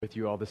With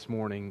you all this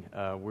morning.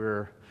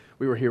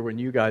 We were here when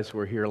you guys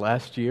were here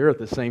last year at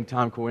the same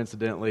time,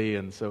 coincidentally,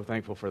 and so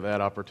thankful for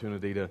that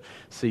opportunity to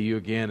see you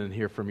again and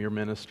hear from your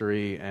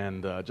ministry.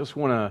 And just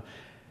want to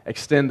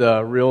extend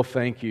a real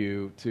thank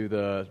you to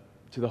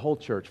the whole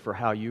church for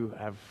how you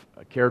have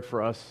cared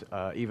for us,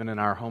 even in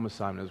our home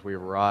assignment as we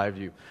arrived.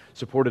 You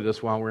supported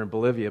us while we were in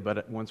Bolivia,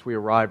 but once we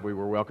arrived, we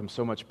were welcomed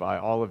so much by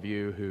all of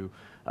you who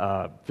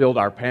filled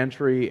our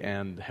pantry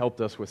and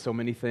helped us with so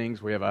many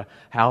things. We have a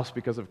house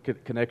because of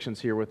connections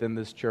here within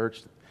this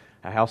church,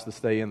 a house to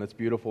stay in that's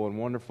beautiful and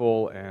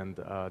wonderful, and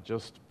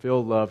just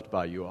feel loved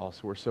by you all.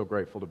 So we're so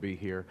grateful to be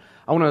here.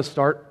 I want to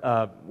start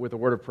with a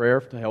word of prayer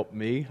to help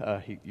me.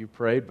 You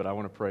prayed, but I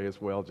want to pray as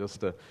well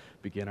just to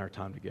begin our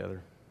time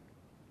together.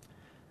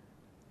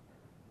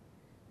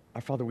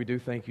 Our Father, we do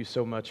thank you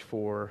so much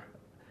for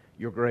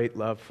your great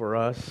love for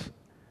us,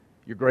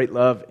 your great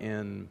love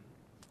in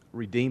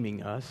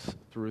redeeming us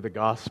through the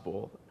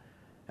gospel.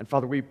 And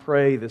Father, we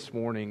pray this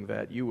morning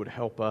that you would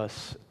help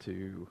us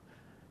to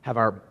have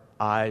our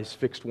eyes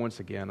fixed once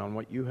again on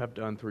what you have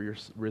done through your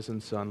risen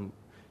Son,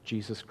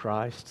 Jesus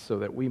Christ, so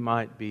that we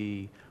might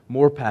be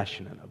more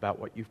passionate about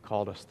what you've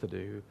called us to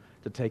do,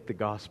 to take the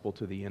gospel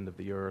to the end of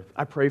the earth.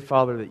 I pray,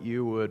 Father, that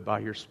you would, by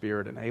your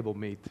Spirit, enable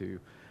me to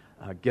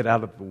get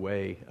out of the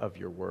way of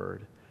your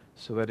word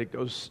so that it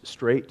goes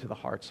straight to the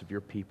hearts of your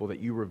people, that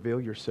you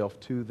reveal yourself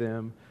to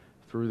them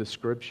through the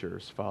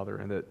Scriptures, Father,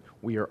 and that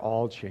we are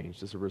all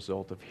changed as a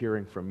result of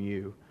hearing from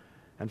you.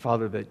 And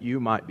Father, that you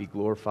might be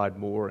glorified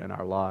more in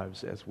our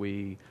lives as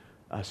we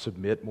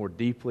submit more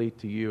deeply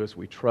to you, as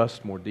we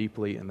trust more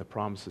deeply in the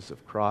promises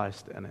of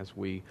Christ, and as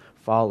we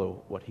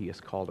follow what he has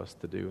called us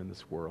to do in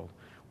this world.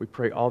 We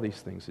pray all these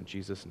things in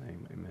Jesus'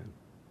 name, amen.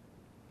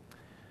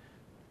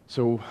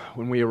 So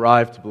when we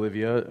arrived to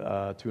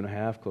Bolivia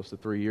 2.5, close to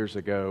 3 years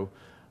ago,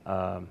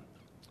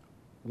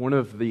 one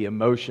of the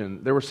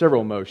emotions, there were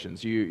several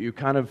emotions. You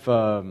kind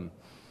of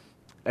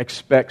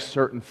expect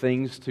certain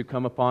things to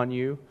come upon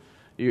you.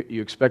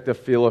 You expect to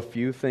feel a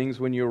few things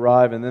when you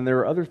arrive, and then there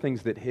are other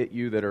things that hit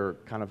you that are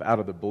kind of out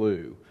of the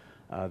blue,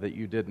 that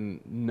you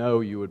didn't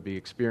know you would be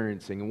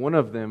experiencing. And one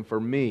of them, for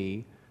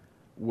me,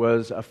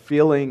 was a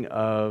feeling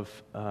of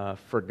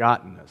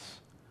forgottenness.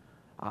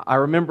 I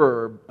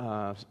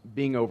remember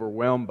being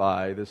overwhelmed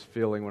by this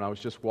feeling when I was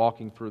just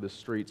walking through the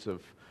streets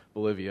of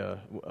Bolivia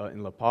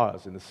in La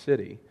Paz, in the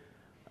city.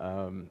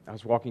 I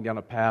was walking down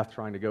a path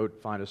trying to go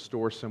find a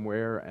store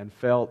somewhere and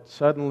felt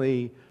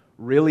suddenly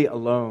really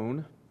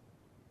alone.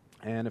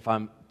 And if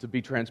I'm to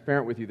be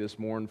transparent with you this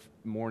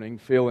morning,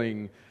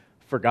 feeling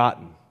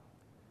forgotten.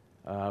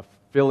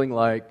 Feeling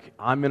like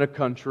I'm in a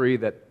country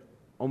that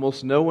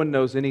almost no one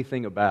knows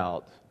anything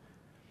about.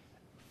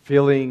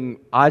 Feeling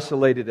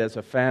isolated as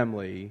a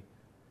family,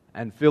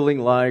 and feeling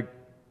like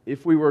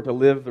if we were to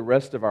live the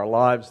rest of our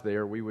lives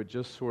there, we would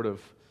just sort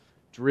of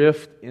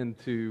drift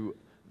into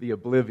the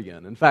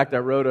oblivion. In fact, I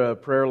wrote a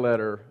prayer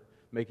letter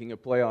making a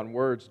play on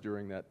words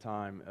during that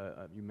time.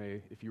 You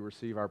may, if you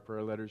receive our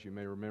prayer letters, you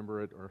may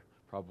remember it or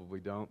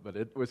probably don't, but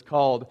it was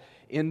called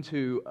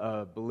Into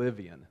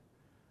Oblivion.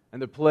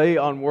 And the play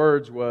on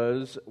words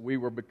was we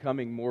were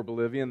becoming more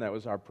Bolivian. That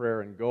was our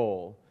prayer and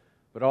goal.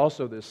 But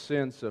also this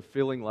sense of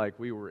feeling like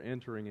we were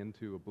entering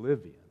into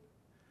oblivion.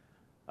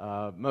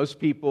 Most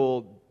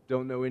people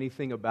don't know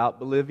anything about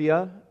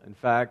Bolivia. In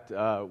fact,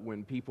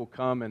 when people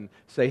come and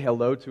say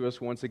hello to us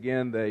once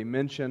again, they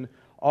mention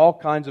all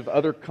kinds of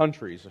other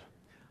countries,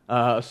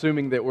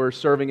 assuming that we're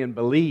serving in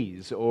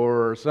Belize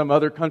or some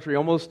other country.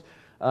 Almost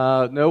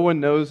no one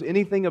knows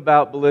anything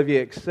about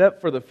Bolivia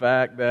except for the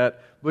fact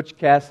that Butch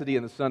Cassidy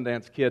and the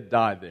Sundance Kid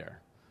died there.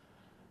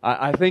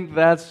 I think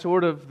that's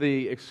sort of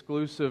the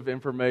exclusive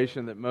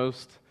information that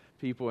most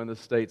people in the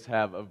States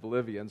have of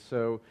Bolivia. And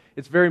so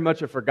it's very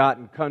much a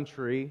forgotten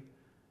country.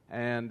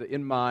 And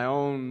in my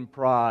own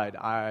pride,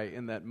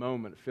 in that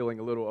moment, feeling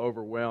a little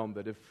overwhelmed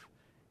that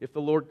if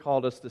the Lord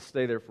called us to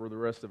stay there for the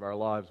rest of our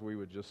lives, we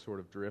would just sort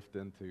of drift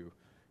into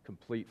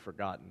complete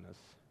forgottenness.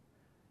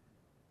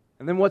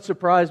 And then what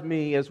surprised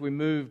me as we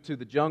moved to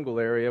the jungle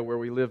area where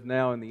we live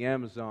now in the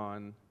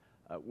Amazon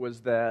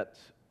was that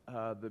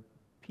the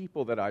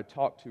people that I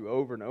talked to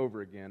over and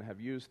over again have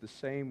used the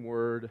same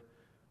word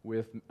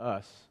with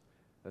us,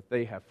 that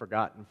they have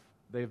forgotten.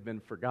 They've been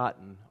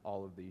forgotten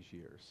all of these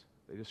years.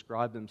 They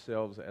describe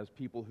themselves as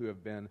people who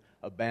have been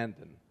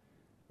abandoned,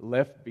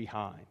 left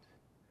behind.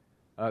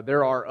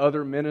 There are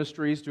other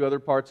ministries to other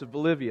parts of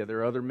Bolivia.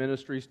 There are other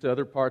ministries to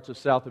other parts of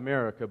South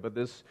America, but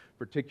this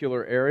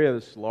particular area,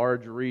 this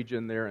large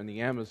region there in the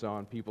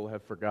Amazon, people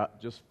have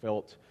just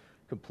felt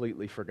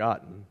completely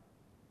forgotten.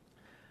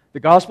 The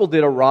gospel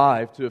did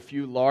arrive to a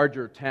few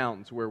larger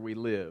towns where we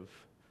live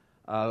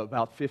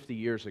about 50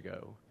 years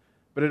ago,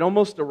 but it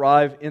almost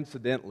arrived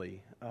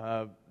incidentally.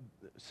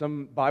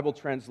 Some Bible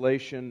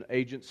translation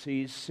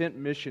agencies sent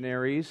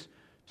missionaries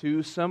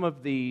to some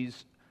of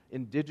these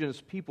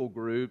indigenous people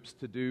groups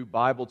to do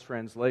Bible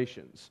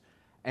translations.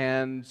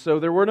 And so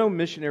there were no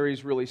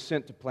missionaries really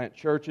sent to plant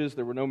churches.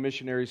 There were no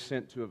missionaries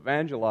sent to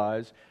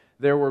evangelize.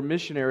 there were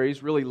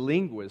missionaries, really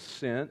linguists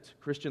sent,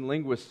 Christian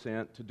linguists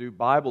sent to do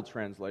Bible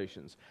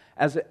translations.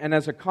 As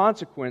a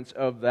consequence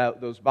of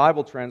those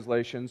Bible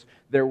translations,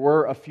 there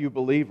were a few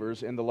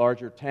believers in the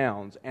larger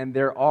towns, and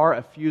there are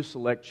a few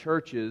select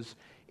churches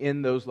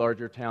in those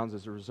larger towns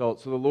as a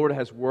result. So the Lord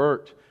has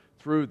worked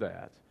through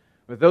that.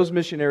 But those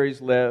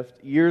missionaries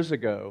left years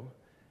ago,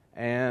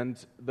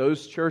 and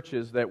those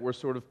churches that were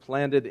sort of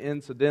planted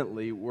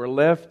incidentally were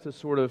left to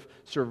sort of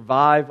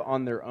survive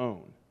on their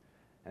own.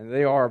 And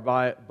they are,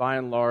 by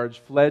and large,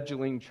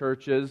 fledgling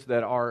churches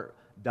that are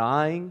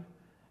dying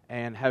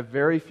and have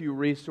very few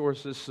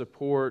resources,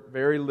 support,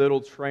 very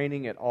little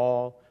training at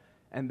all.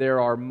 And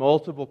there are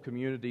multiple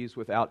communities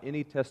without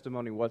any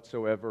testimony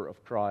whatsoever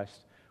of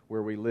Christ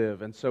where we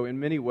live. And so in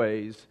many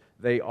ways,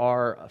 they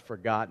are a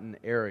forgotten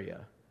area.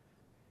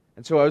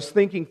 And so I was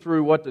thinking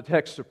through what the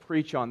text to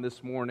preach on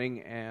this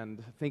morning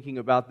and thinking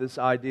about this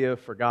idea of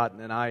forgotten,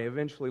 and I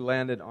eventually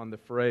landed on the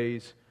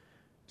phrase,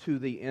 "to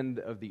the end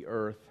of the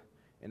earth,"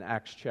 in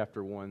Acts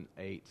chapter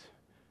 1:8.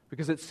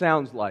 Because it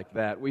sounds like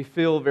that. We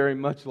feel very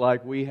much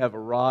like we have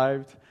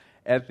arrived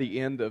at the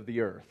end of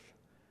the earth,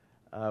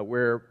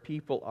 where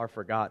people are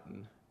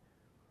forgotten.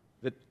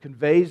 That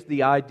conveys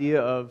the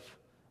idea of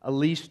a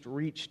least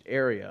reached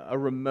area, a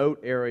remote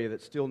area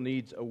that still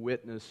needs a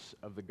witness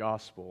of the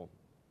gospel.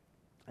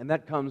 And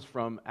that comes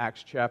from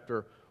Acts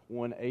chapter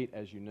 1:8,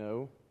 as you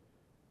know.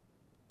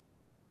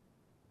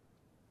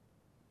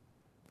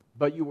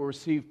 "But you will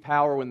receive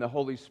power when the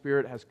Holy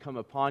Spirit has come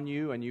upon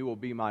you, and you will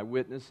be my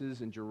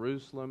witnesses in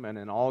Jerusalem and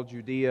in all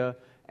Judea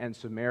and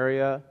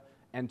Samaria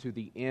and to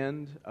the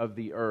end of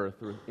the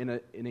earth." Or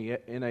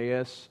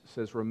NAS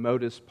says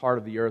remotest part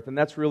of the earth. And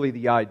that's really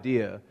the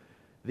idea.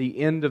 The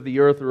end of the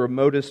earth, the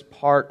remotest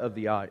part of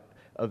the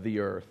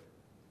earth.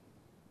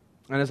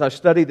 And as I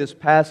studied this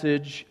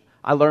passage,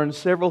 I learned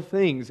several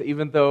things.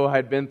 Even though I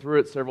had been through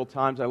it several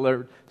times, I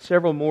learned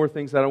several more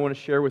things that I want to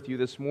share with you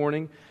this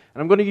morning.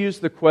 And I'm going to use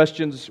the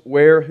questions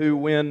where, who,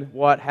 when,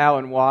 what, how,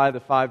 and why, the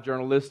 5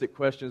 journalistic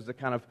questions, to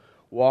kind of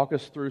walk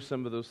us through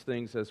some of those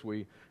things as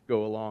we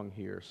go along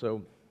here.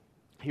 So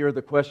here are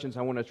the questions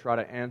I want to try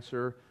to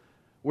answer.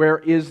 Where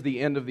is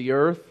the end of the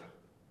earth?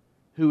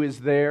 Who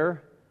is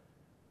there?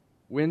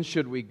 When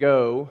should we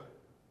go?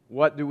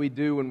 What do we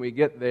do when we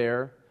get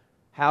there?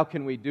 How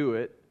can we do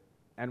it?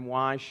 And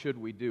why should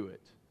we do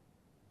it?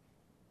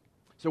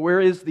 So where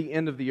is the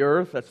end of the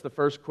earth? That's the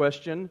first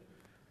question.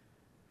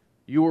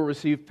 "You will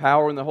receive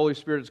power when the Holy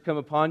Spirit has come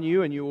upon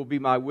you, and you will be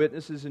my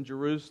witnesses in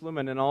Jerusalem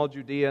and in all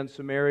Judea and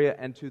Samaria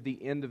and to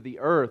the end of the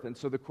earth." And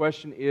so the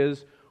question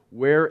is,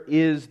 where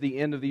is the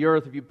end of the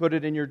earth? If you put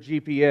it in your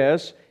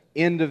GPS,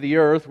 end of the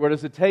earth, where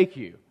does it take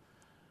you?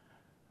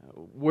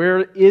 Where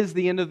is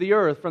the end of the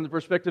earth from the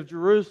perspective of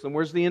Jerusalem?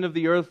 Where's the end of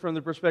the earth from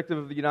the perspective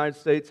of the United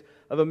States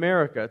of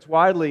America? It's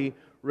widely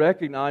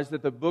recognized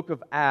that the book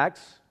of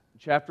Acts,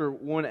 chapter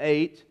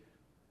 1:8,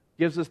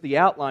 gives us the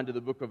outline to the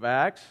book of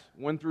Acts.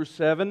 1 through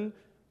 7,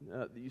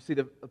 you see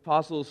the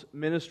apostles'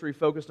 ministry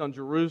focused on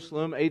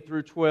Jerusalem. 8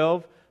 through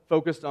 12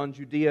 focused on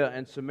Judea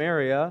and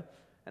Samaria.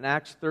 And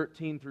Acts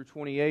 13 through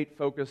 28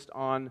 focused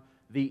on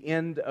the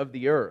end of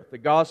the earth. The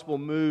gospel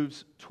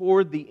moves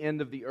toward the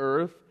end of the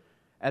earth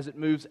as it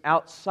moves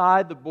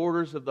outside the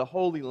borders of the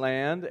Holy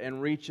Land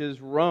and reaches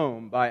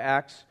Rome by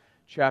Acts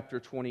chapter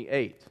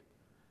 28.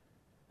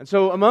 And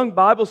so among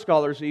Bible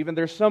scholars even,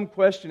 there's some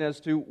question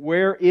as to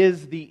where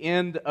is the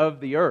end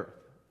of the earth?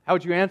 How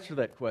would you answer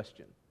that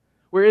question?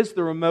 Where is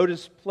the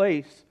remotest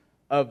place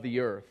of the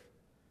earth?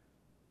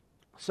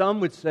 Some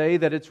would say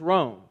that it's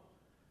Rome,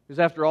 because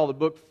after all, the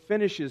book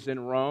finishes in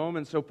Rome,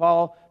 and so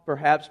Paul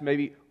perhaps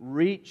maybe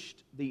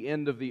reached the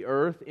end of the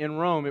earth in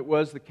Rome. It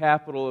was the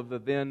capital of the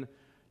then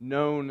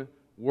known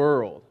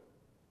world.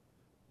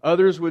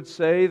 Others would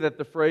say that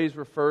the phrase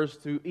refers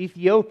to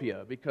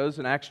Ethiopia, because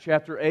in Acts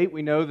chapter 8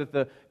 we know that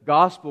the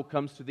gospel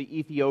comes to the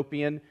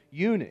Ethiopian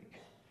eunuch.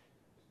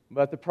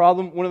 But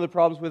one of the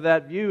problems with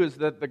that view is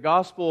that the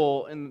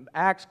gospel in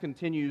Acts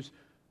continues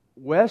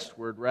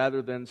westward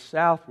rather than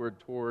southward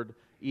toward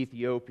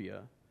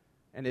Ethiopia.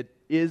 And it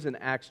is in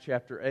Acts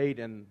chapter 8,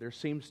 and there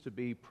seems to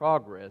be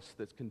progress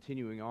that's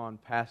continuing on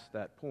past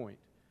that point.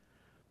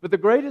 But the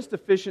greatest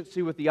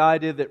efficiency with the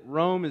idea that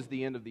Rome is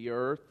the end of the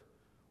earth,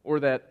 or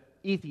that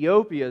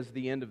Ethiopia is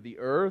the end of the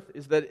earth,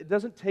 is that it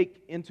doesn't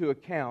take into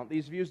account,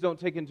 these views don't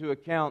take into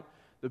account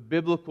the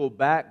biblical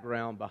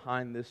background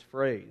behind this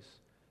phrase.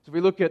 So if we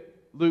look at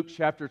Luke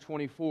chapter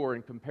 24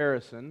 in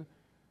comparison,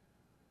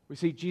 we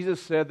see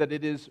Jesus said that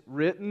it is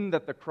written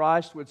that the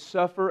Christ would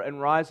suffer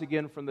and rise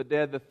again from the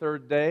dead the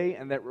third day,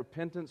 and that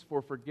repentance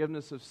for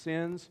forgiveness of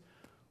sins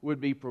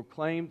would be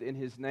proclaimed in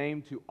His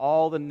name to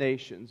all the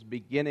nations,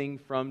 beginning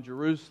from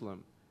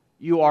Jerusalem.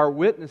 You are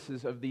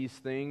witnesses of these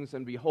things,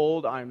 and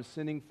behold, I am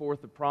sending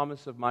forth the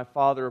promise of my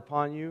Father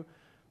upon you,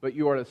 but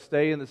you are to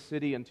stay in the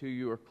city until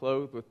you are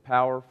clothed with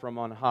power from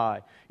on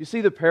high. You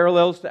see the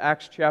parallels to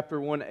Acts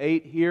chapter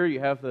 1:8 here. You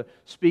have the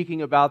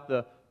speaking about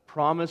the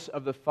promise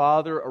of the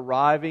Father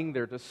arriving.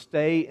 They're to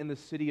stay in the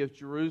city of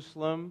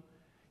Jerusalem.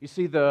 You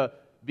see the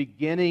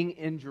beginning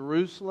in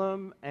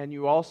Jerusalem, and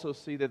you also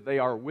see that they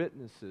are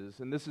witnesses.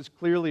 And this is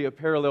clearly a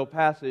parallel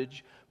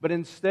passage, but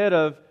instead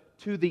of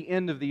to the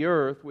end of the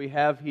earth, we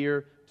have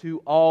here to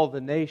all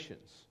the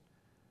nations.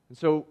 And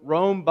so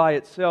Rome by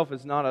itself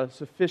is not a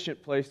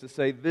sufficient place to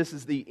say this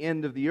is the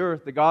end of the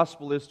earth. The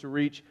gospel is to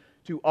reach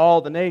to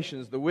all the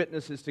nations. The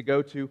witness is to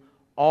go to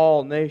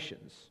all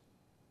nations.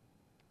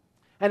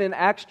 And in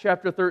Acts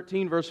chapter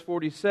 13, verse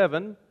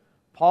 47,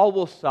 Paul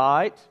will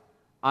cite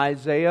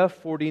Isaiah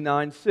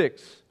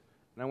 49:6.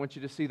 And I want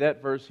you to see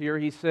that verse here.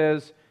 He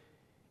says,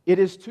 "It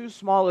is too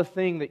small a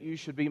thing that you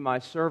should be my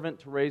servant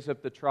to raise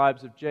up the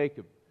tribes of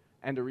Jacob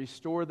and to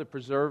restore the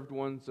preserved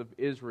ones of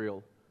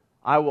Israel.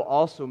 I will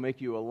also make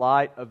you a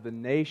light of the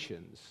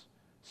nations,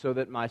 so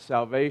that my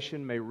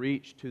salvation may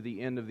reach to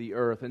the end of the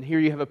earth." And here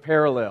you have a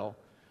parallel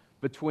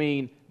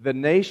between the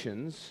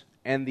nations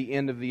and the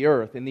end of the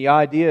earth. And the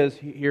idea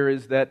here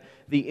is that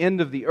the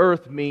end of the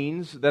earth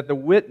means that the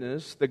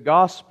witness, the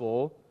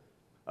gospel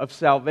of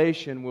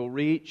salvation, will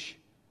reach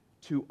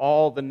to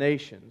all the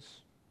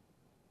nations.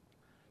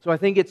 So I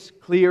think it's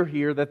clear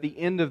here that the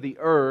end of the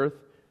earth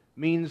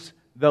means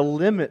the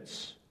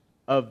limits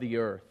of the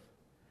earth.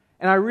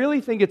 And I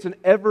really think it's an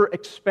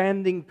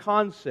ever-expanding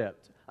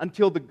concept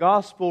until the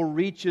gospel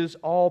reaches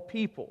all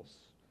peoples.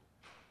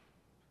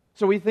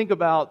 So we think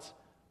about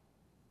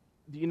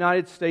the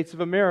United States of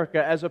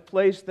America as a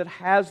place that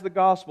has the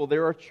gospel.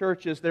 There are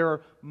churches, there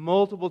are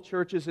multiple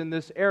churches in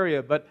this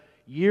area, but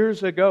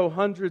years ago,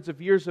 hundreds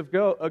of years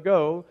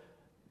ago,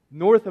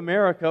 North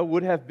America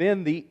would have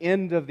been the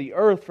end of the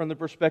earth from the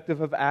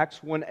perspective of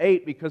Acts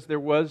 1:8, because there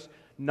was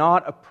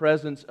not a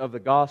presence of the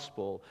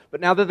gospel.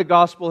 But now that the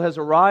gospel has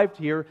arrived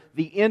here,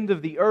 the end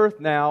of the earth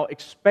now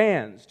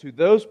expands to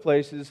those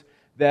places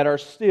that are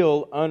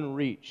still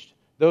unreached,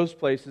 those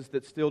places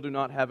that still do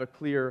not have a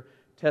clear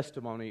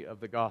testimony of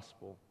the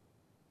gospel.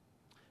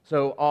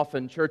 So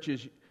often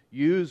churches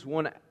use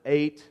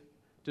 1:8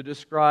 to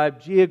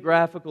describe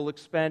geographical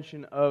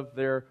expansion of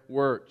their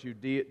work.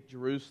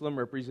 Jerusalem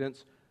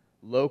represents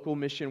local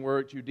mission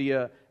work.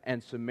 Judea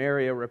and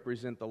Samaria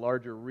represent the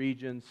larger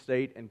region,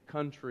 state, and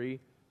country.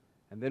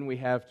 And then we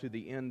have to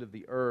the end of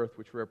the earth,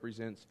 which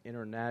represents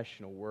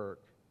international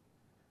work.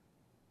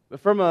 But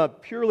from a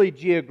purely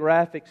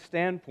geographic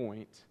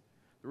standpoint,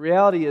 the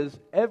reality is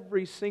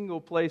every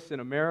single place in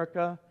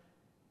America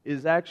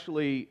is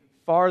actually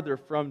farther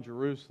from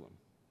Jerusalem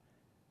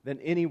than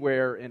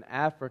anywhere in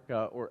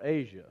Africa or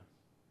Asia.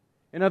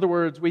 In other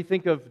words, we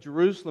think of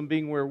Jerusalem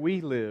being where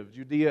we live,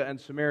 Judea and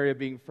Samaria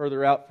being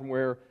further out from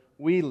where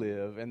we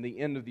live, and the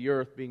end of the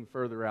earth being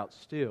further out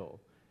still.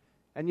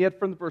 And yet,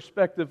 from the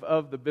perspective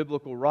of the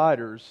biblical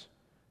writers,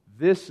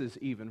 this is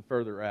even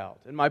further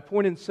out. And my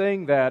point in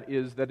saying that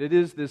is that it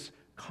is this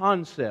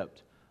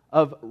concept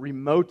of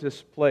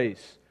remotest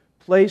place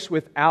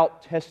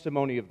without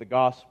testimony of the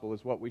gospel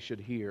is what we should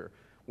hear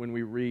when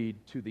we read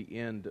to the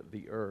end of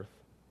the earth.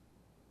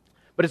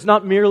 But it's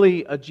not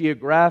merely a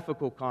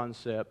geographical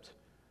concept.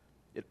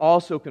 It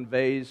also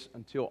conveys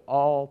until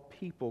all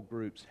people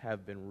groups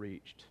have been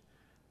reached.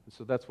 And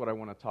so that's what I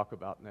want to talk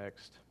about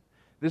next.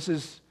 This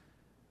is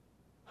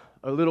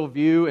a little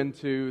view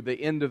into the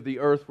end of the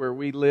earth where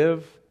we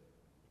live.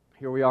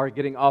 Here we are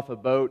getting off a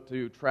boat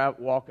to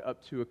walk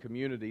up to a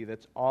community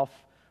that's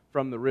off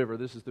from the river.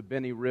 This is the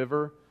Beni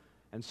River.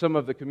 And some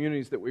of the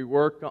communities that we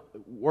work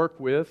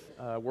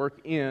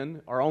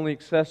in, are only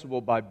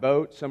accessible by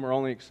boat. Some are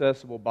only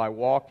accessible by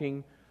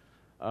walking.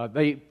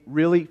 They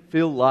really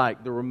feel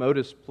like the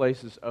remotest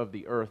places of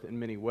the earth in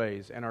many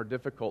ways and are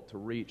difficult to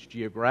reach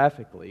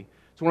geographically.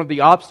 So one of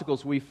the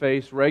obstacles we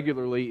face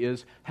regularly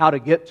is how to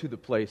get to the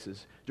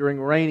places during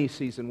rainy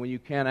season when you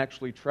can't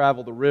actually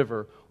travel the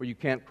river or you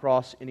can't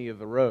cross any of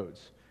the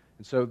roads.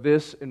 And so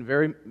this,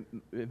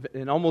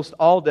 in almost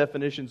all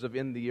definitions of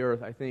in the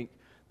earth, I think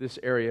this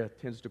area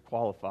tends to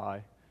qualify.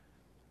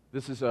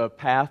 This is a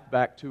path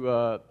back to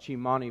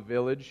Chimani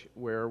village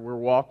where we're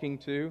walking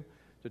to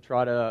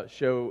try to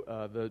show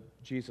the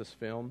Jesus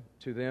film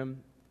to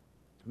them.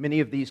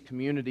 Many of these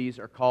communities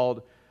are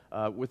called,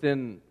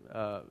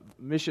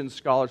 mission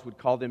scholars would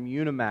call them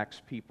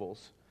Unimax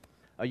peoples.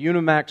 A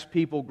Unimax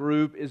people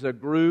group is a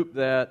group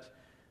that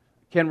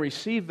can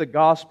receive the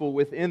gospel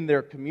within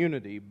their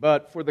community,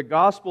 but for the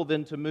gospel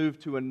then to move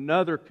to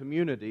another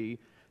community,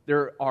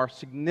 there are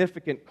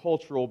significant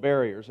cultural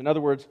barriers. In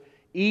other words,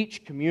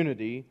 each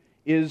community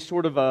is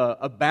sort of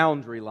a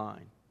boundary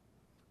line.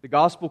 The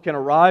gospel can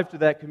arrive to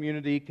that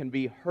community, can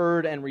be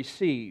heard and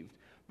received,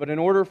 but in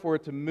order for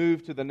it to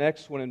move to the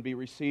next one and be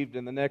received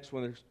in the next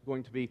one, there's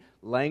going to be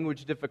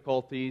language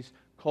difficulties,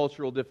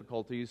 cultural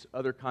difficulties,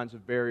 other kinds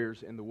of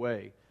barriers in the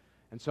way.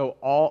 And so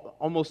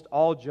almost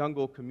all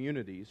jungle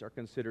communities are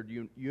considered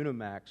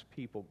Unimax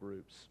people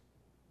groups,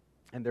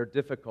 and they're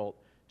difficult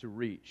to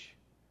reach.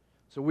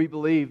 So we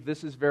believe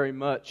this is very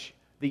much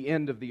the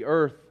end of the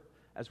earth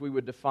as we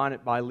would define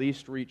it by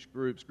least reached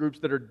groups, groups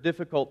that are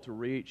difficult to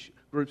reach,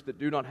 groups that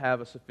do not have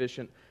a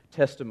sufficient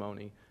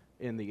testimony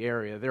in the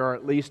area. There are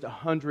at least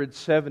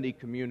 170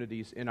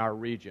 communities in our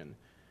region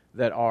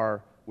that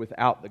are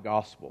without the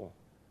gospel.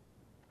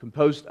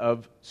 composed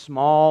of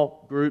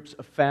small groups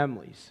of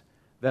families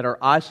that are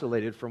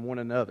isolated from one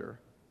another.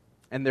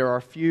 And there are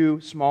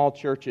few small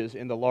churches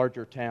in the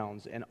larger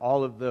towns, and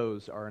all of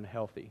those are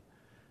unhealthy.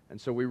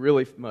 And so we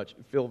really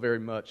feel very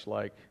much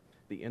like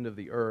the end of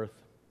the earth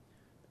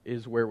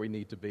is where we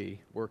need to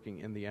be, working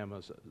in the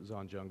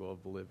Amazon jungle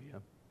of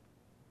Bolivia.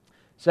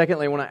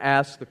 Secondly, I want to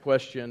ask the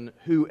question,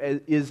 who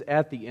is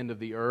at the end of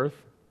the earth?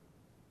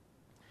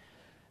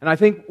 And I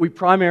think we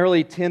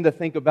primarily tend to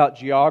think about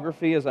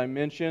geography, as I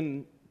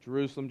mentioned,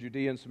 Jerusalem,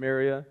 Judea, and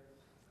Samaria,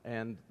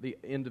 and the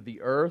end of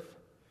the earth.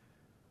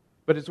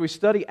 But as we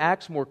study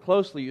Acts more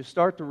closely, you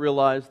start to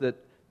realize that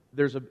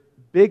there's a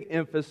big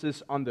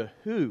emphasis on the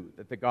who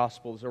that the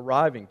gospel is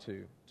arriving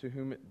to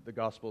whom the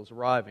gospel is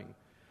arriving.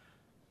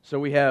 So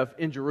we have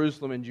in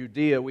Jerusalem and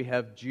Judea, we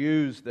have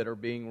Jews that are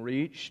being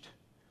reached.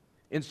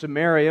 In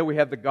Samaria, we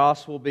have the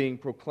gospel being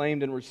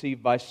proclaimed and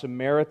received by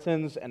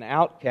Samaritans and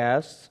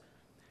outcasts.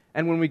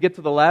 And when we get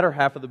to the latter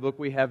half of the book,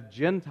 we have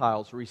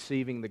Gentiles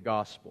receiving the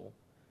gospel.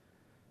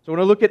 So when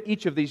I look at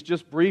each of these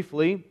just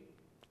briefly,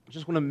 I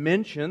just want to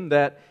mention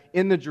that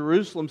in the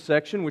Jerusalem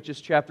section, which is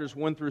chapters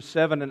 1 through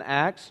 7 in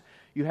Acts,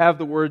 you have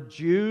the word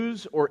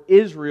Jews or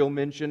Israel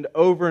mentioned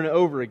over and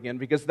over again,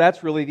 because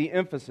that's really the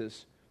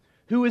emphasis.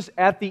 Who is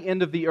at the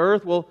end of the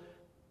earth? Well,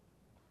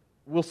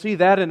 we'll see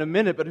that in a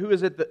minute, but who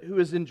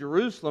is in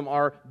Jerusalem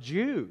are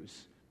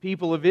Jews,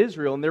 people of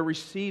Israel, and they're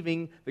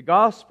receiving the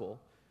gospel.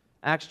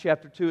 Acts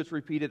chapter 2, it's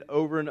repeated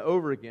over and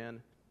over again.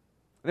 And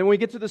then when we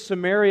get to the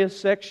Samaria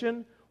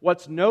section,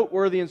 what's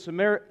noteworthy in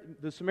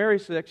the Samaria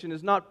section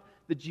is not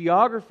the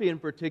geography in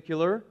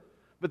particular,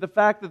 but the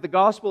fact that the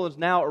gospel is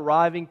now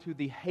arriving to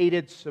the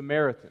hated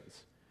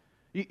Samaritans.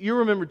 You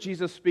remember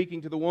Jesus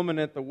speaking to the woman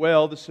at the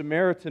well, the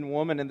Samaritan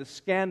woman, and the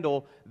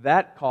scandal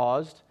that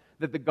caused,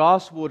 that the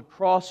gospel would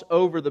cross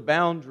over the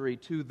boundary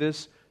to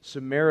this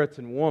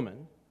Samaritan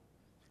woman.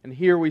 And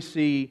here we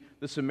see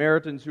the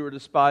Samaritans who are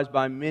despised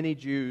by many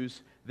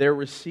Jews, they're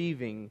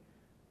receiving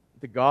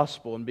the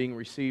gospel and being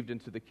received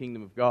into the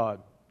kingdom of God.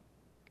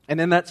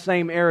 And in that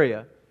same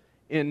area,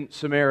 in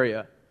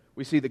Samaria,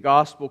 we see the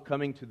gospel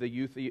coming to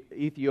the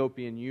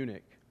Ethiopian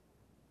eunuch.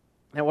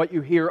 Now what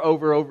you hear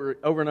over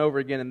and over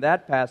again in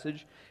that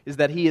passage is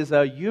that he is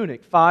a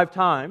eunuch. 5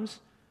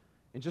 times,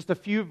 in just a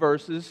few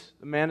verses,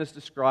 the man is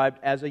described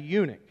as a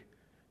eunuch.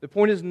 The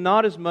point is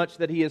not as much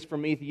that he is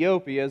from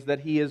Ethiopia as that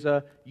he is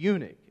a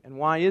eunuch. And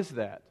why is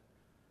that?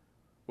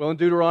 Well, in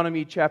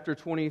Deuteronomy chapter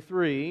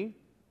 23,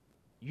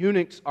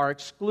 eunuchs are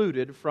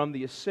excluded from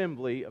the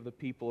assembly of the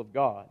people of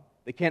God.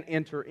 They can't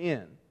enter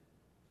in.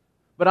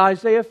 But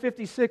Isaiah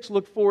 56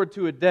 looked forward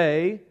to a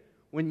day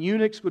when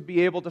eunuchs would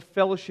be able to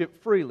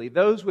fellowship freely.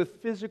 Those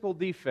with physical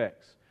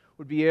defects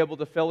would be able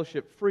to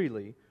fellowship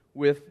freely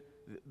with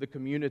the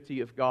community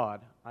of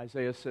God.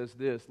 Isaiah says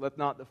this, "Let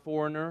not the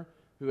foreigner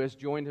who has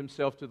joined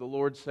himself to the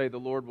Lord say, 'The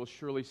Lord will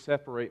surely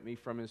separate me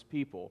from His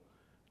people,'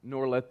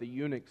 nor let the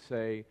eunuch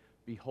say,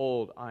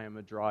 'Behold, I am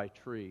a dry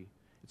tree.'"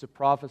 It's a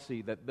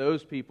prophecy that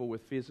those people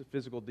with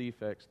physical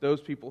defects,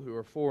 those people who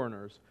are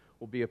foreigners,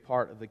 will be a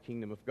part of the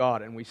kingdom of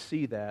God. And we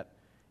see that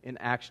in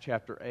Acts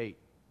chapter 8.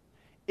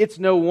 It's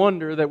no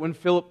wonder that when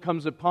Philip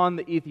comes upon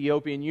the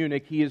Ethiopian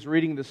eunuch, he is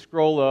reading the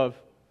scroll of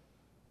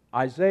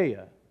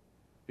Isaiah,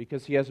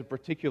 because he has a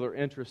particular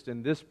interest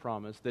in this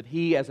promise, that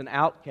he as an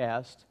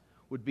outcast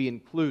would be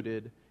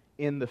included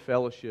in the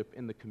fellowship,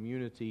 in the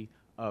community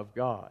of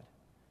God.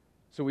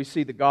 So we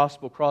see the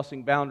gospel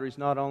crossing boundaries,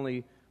 not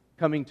only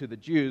coming to the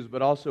Jews,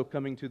 but also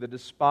coming to the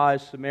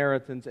despised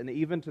Samaritans, and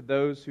even to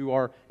those who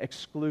are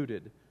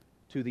excluded,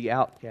 to the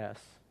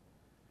outcasts.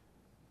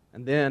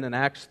 And then in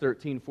Acts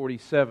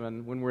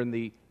 13:47, when we're in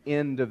the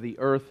end of the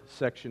earth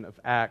section of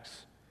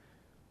Acts,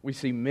 we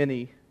see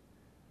many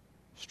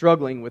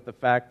struggling with the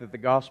fact that the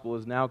gospel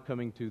is now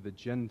coming to the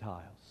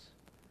Gentiles.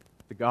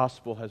 The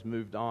gospel has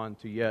moved on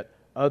to yet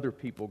other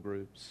people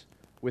groups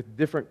with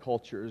different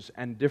cultures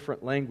and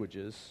different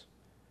languages.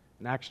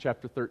 In Acts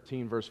chapter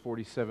 13, verse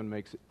 47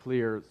 makes it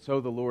clear, "So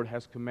the Lord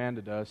has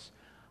commanded us,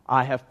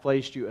 I have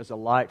placed you as a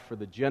light for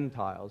the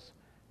Gentiles,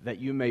 that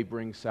you may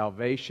bring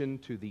salvation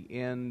to the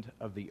end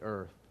of the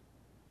earth."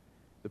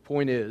 The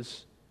point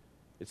is,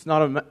 it's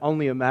not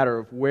only a matter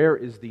of where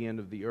is the end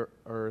of the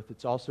earth,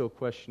 it's also a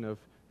question of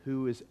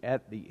who is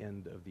at the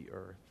end of the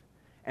earth.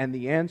 And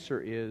the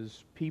answer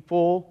is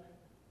people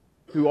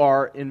who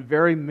are in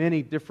very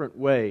many different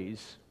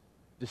ways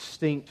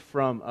distinct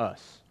from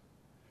us.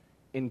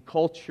 In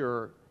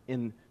culture,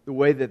 in the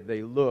way that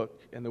they look,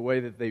 in the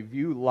way that they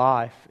view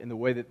life, in the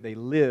way that they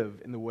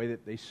live, in the way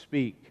that they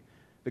speak.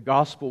 The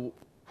gospel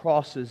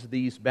crosses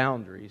these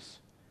boundaries,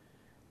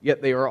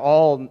 yet they are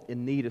all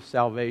in need of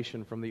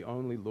salvation from the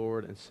only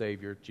Lord and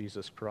Savior,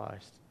 Jesus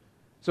Christ.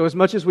 So as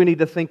much as we need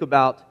to think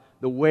about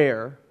the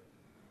where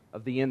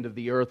of the end of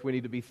the earth, we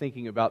need to be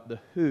thinking about the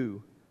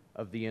who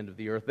of the end of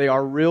the earth. They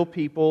are real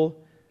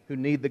people who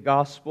need the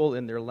gospel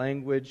in their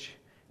language,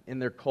 in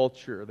their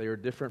culture. They are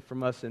different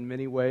from us in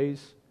many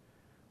ways,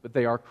 but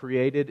they are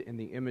created in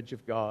the image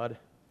of God,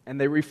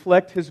 and they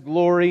reflect His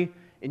glory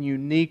in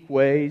unique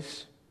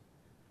ways.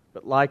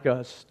 but like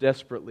us,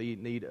 desperately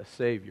need a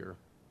Savior.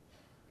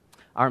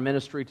 Our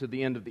ministry to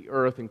the end of the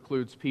earth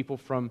includes people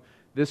from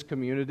this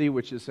community,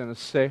 which is an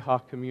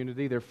Aseha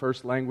community. Their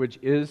first language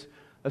is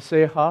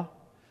Aseha,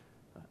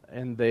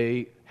 and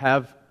they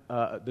have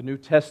the New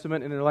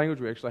Testament in their language.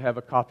 We actually have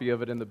a copy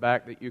of it in the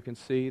back that you can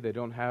see. They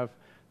don't have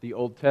the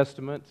Old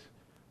Testament.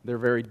 They're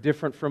very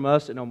different from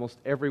us in almost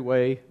every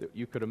way that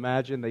you could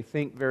imagine. They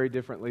think very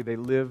differently. They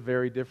live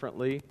very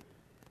differently.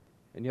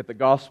 And yet the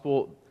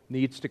gospel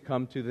needs to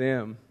come to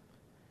them.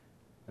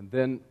 And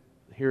then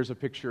here's a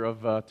picture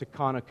of a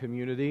Tacana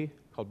community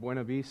called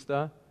Buena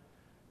Vista.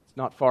 It's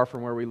not far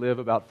from where we live,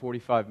 about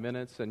 45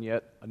 minutes, and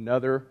yet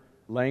another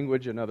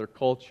language, another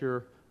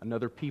culture,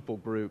 another people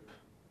group.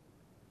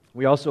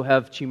 We also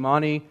have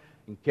Chimani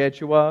and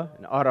Quechua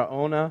and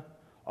Araona.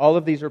 All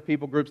of these are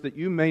people groups that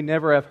you may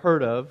never have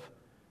heard of.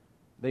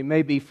 They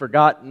may be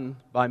forgotten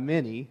by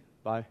many,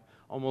 by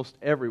almost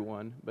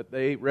everyone, but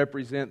they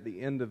represent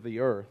the end of the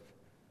earth.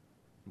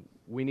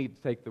 We need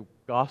to take the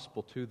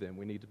gospel to them.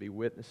 We need to be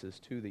witnesses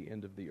to the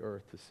end of the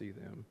earth to see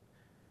them.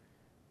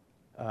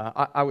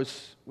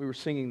 We were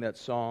singing that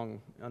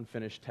song,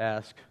 Unfinished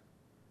Task,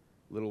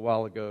 a little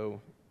while ago,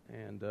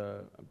 and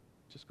I'm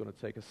just going to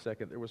take a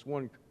second. There was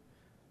one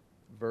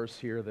verse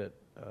here that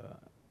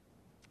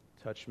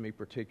touched me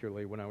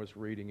particularly when I was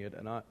reading it,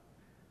 and I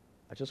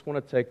just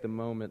want to take the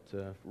moment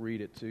to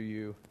read it to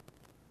you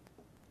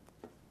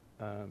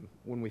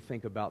when we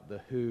think about the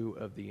who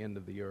of the end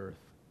of the earth.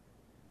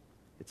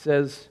 It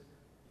says,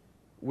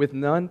 "With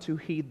none to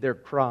heed their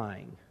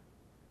crying,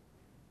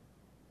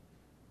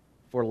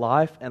 for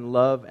life and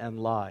love and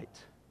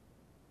light,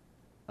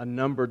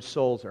 unnumbered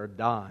souls are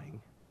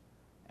dying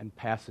and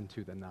pass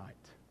into the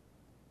night."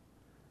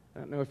 I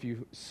don't know if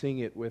you sing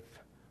it with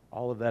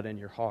all of that in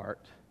your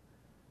heart.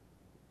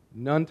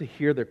 None to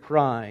hear their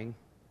crying,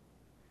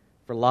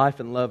 for life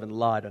and love and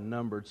light,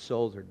 unnumbered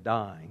souls are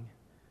dying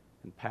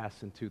and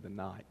pass into the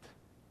night.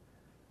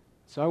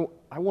 So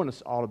I want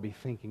us all to be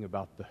thinking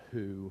about the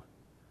who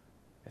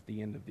at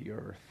the end of the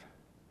earth.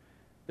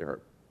 There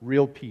are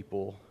real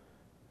people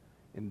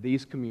in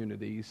these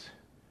communities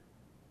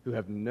who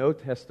have no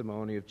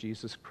testimony of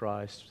Jesus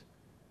Christ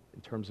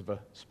in terms of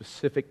a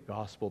specific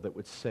gospel that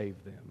would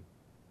save them.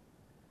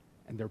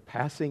 And they're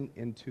passing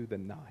into the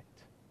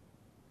night.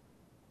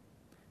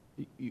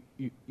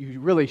 You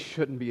really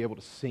shouldn't be able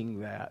to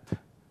sing that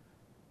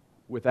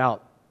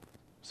without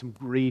some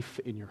grief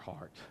in your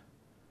heart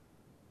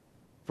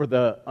for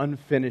the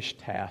unfinished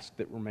task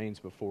that remains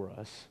before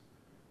us,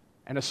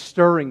 and a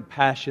stirring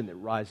passion that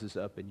rises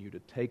up in you to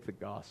take the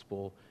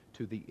gospel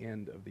to the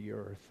end of the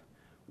earth.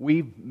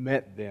 We've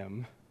met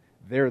them.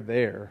 They're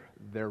there.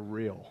 They're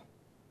real.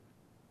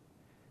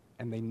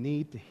 And they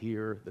need to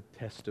hear the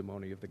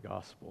testimony of the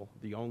gospel,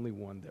 the only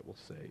one that will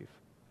save.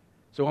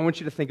 So I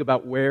want you to think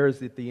about where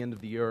is at the end of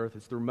the earth.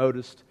 It's the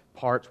remotest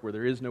parts where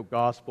there is no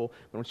gospel.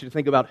 I want you to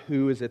think about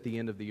who is at the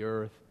end of the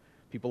earth.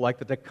 People like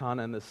the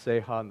Tacana and the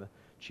Seha and the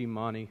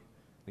Chimani,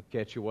 the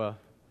Quechua.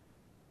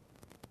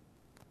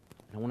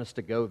 I want us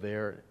to go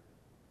there.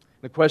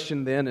 The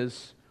question then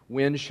is,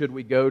 when should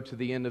we go to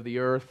the end of the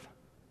earth?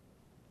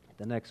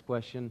 The next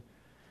question. And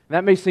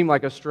that may seem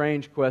like a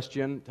strange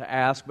question to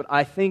ask, but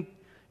I think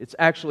it's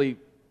actually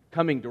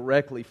coming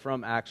directly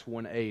from Acts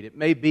 1:8. It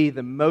may be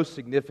the most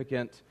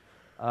significant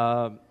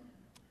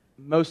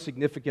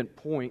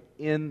point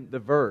in the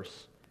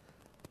verse.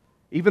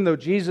 Even though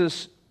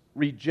Jesus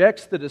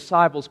rejects the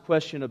disciples'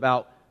 question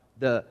about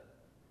the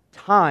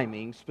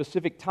timing,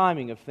 specific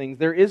timing of things,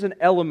 there is an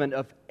element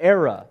of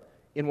era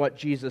in what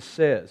Jesus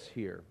says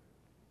here.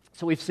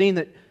 So we've seen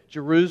that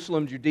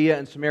Jerusalem, Judea,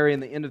 and Samaria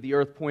and the end of the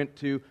earth point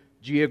to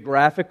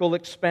geographical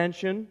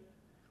expansion.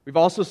 We've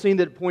also seen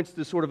that it points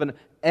to sort of an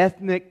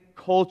ethnic,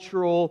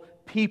 cultural,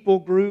 people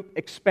group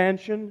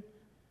expansion.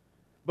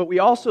 But we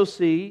also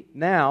see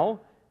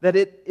now that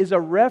it is a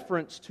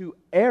reference to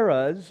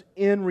eras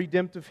in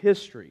redemptive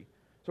history.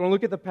 So I want to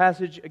look at the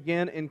passage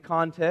again in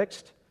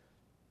context.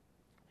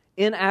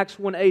 In Acts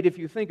 1:8, if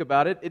you think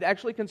about it, it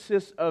actually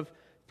consists of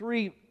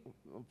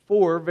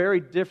four very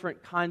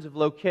different kinds of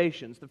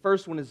locations. The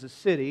first one is the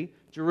city,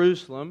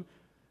 Jerusalem.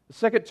 The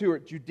second two are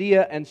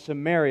Judea and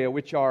Samaria,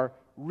 which are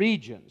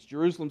regions.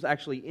 Jerusalem's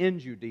actually in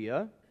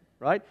Judea,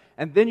 right?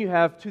 And then you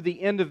have to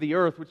the end of the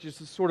earth, which is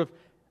this sort of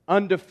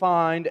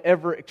undefined,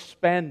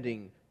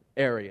 ever-expanding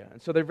area.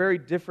 And so they're very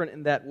different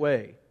in that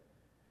way.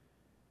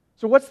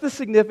 So what's the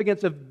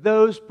significance of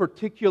those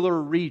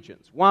particular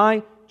regions?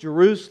 Why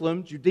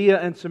Jerusalem, Judea,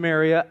 and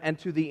Samaria, and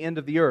to the end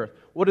of the earth?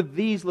 What do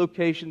these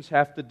locations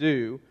have to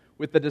do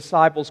with the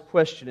disciples'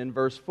 question in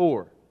verse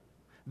 4?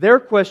 Their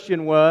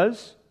question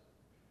was,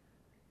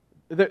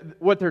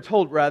 what they're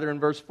told rather in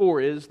verse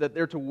 4 is that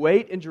they're to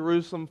wait in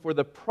Jerusalem for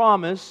the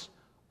promise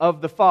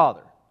of the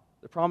Father.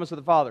 The promise of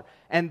the Father.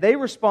 And they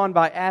respond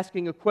by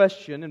asking a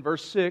question in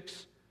verse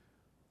 6,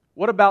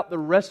 what about the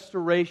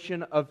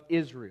restoration of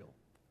Israel?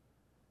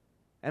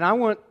 And I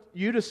want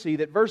you to see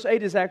that verse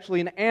 8 is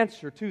actually an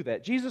answer to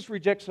that. Jesus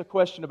rejects a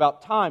question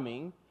about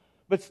timing,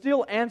 but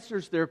still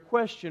answers their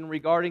question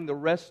regarding the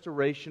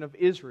restoration of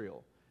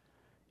Israel.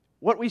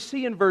 what we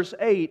see in verse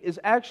 8 is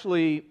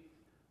actually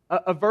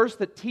a verse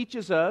that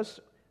teaches us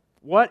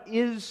what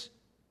is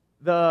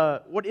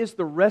the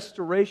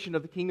restoration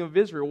of the kingdom of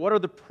Israel. What are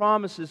the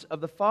promises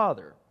of the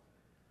Father?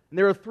 And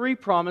there are three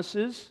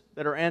promises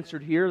that are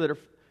answered here, that are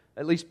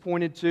at least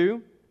pointed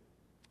to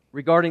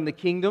regarding the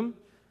kingdom.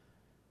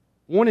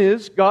 One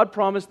is, God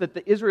promised that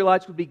the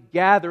Israelites would be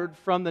gathered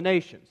from the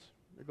nations.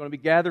 They're going to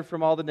be gathered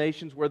from all the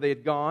nations where they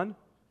had gone.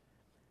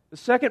 The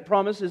second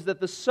promise is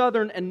that the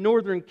southern and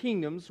northern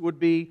kingdoms would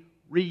be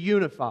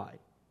reunified.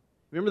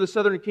 Remember, the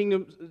southern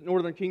kingdoms,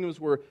 northern kingdoms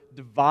were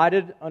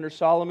divided under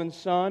Solomon's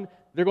son.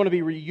 They're going to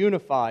be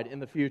reunified in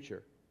the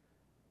future.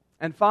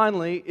 And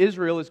finally,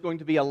 Israel is going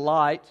to be a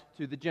light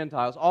to the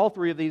Gentiles. All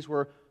three of these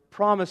were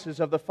promises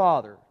of the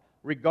Father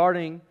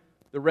regarding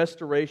the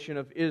restoration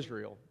of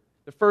Israel.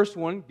 The first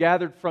one,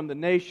 gathered from the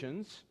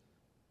nations,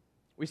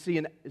 we see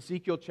in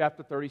Ezekiel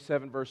chapter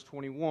 37, verse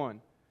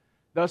 21.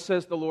 Thus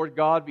says the Lord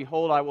God,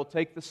 Behold, I will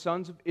take the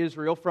sons of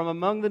Israel from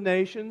among the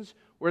nations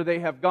where they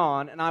have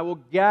gone, and I will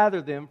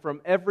gather them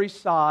from every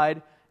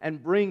side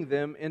and bring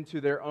them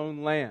into their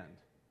own land.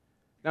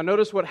 Now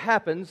notice what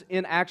happens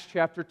in Acts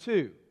chapter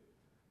 2.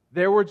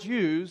 There were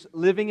Jews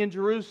living in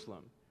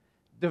Jerusalem,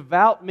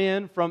 devout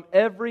men from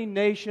every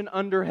nation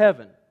under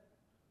heaven.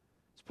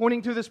 It's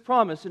pointing to this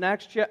promise in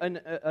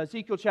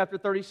Ezekiel chapter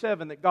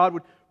 37 that God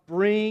would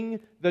bring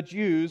the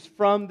Jews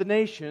from the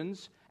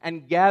nations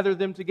and gather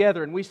them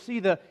together. And we see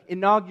the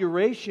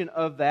inauguration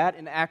of that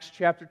in Acts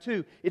chapter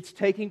 2. It's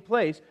taking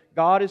place.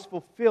 God is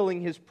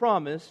fulfilling His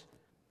promise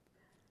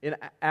in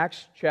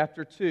Acts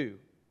chapter 2.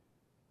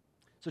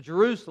 So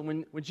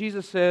Jerusalem, when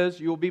Jesus says,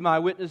 You will be my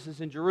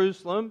witnesses in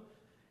Jerusalem,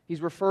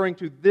 He's referring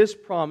to this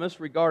promise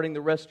regarding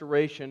the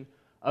restoration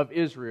of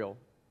Israel.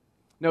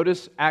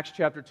 Notice Acts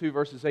chapter 2,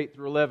 verses 8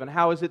 through 11.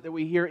 How is it that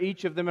we hear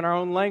each of them in our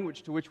own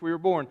language to which we were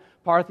born?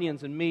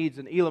 Parthians and Medes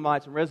and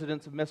Elamites and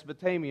residents of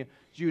Mesopotamia,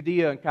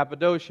 Judea and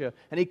Cappadocia.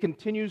 And he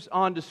continues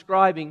on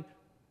describing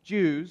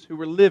Jews who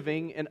were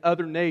living in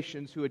other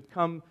nations who had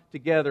come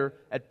together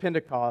at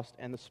Pentecost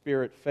and the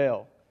Spirit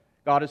fell.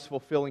 God is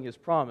fulfilling His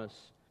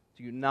promise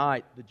to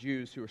unite the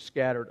Jews who are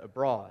scattered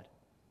abroad.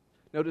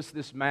 Notice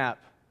this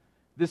map.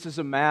 This is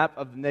a map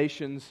of the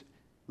nations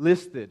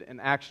listed in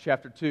Acts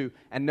chapter 2.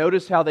 And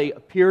notice how they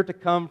appear to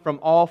come from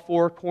all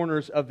four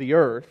corners of the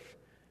earth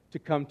to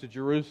come to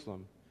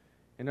Jerusalem.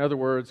 In other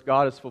words,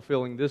 God is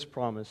fulfilling this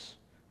promise,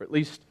 or at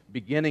least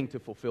beginning to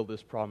fulfill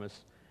this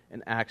promise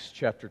in Acts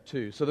chapter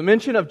 2. So the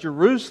mention of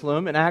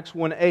Jerusalem in Acts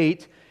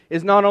 1:8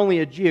 is not only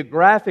a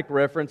geographic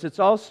reference, it's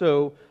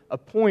also a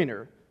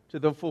pointer to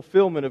the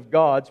fulfillment of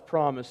God's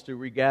promise to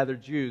regather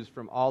Jews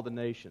from all the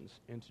nations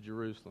into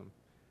Jerusalem.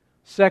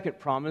 Second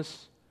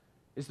promise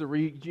is the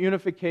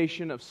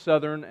reunification of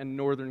southern and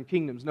northern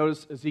kingdoms.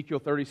 Notice Ezekiel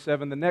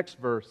 37, the next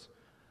verse.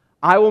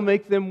 I will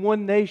make them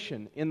one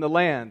nation in the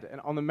land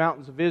and on the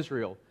mountains of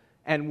Israel,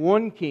 and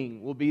one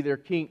king will be their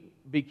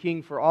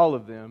king for all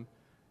of them,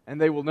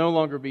 and they will no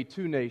longer be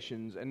two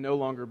nations and no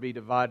longer be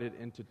divided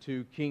into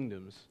two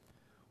kingdoms.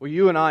 Well,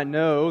 you and I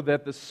know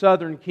that the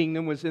southern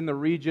kingdom was in the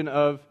region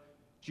of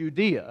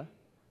Judea,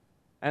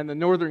 and the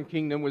northern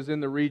kingdom was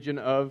in the region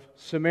of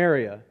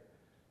Samaria.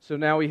 So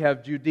now we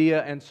have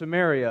Judea and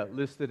Samaria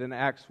listed in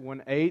Acts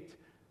 1:8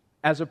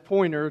 as a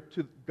pointer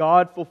to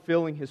God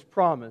fulfilling His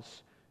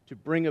promise to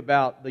bring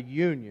about the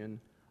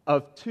union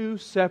of two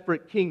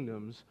separate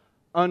kingdoms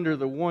under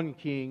the one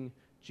King,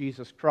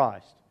 Jesus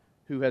Christ,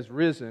 who has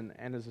risen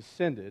and has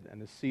ascended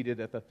and is seated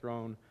at the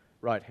throne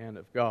right hand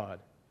of God.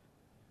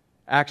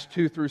 Acts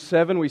 2 through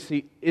 7, we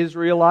see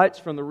Israelites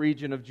from the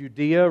region of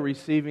Judea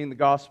receiving the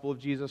gospel of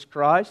Jesus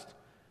Christ.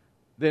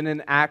 Then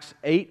in Acts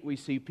 8, we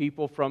see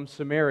people from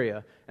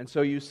Samaria. And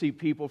so you see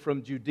people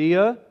from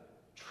Judea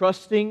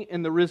trusting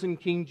in the risen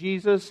King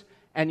Jesus,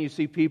 and you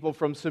see people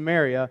from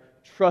Samaria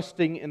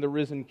trusting in the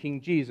risen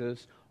King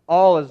Jesus,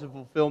 all as a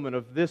fulfillment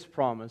of this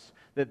promise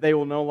that they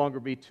will no longer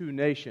be two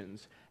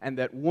nations, and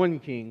that one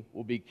king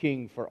will be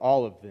king for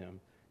all of them.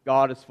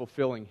 God is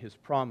fulfilling His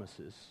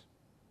promises.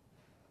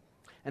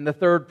 And the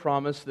third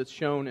promise that's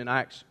shown in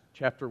Acts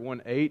chapter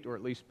 1:8, or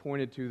at least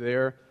pointed to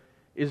there,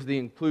 is the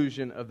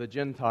inclusion of the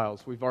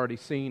Gentiles. We've already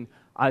seen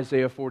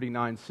Isaiah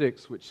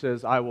 49:6, which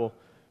says, I will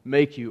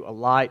make you a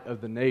light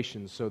of the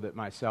nations so that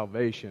my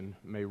salvation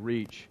may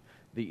reach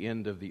the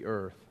end of the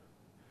earth.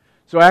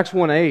 So Acts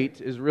 1:8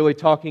 is really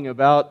talking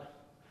about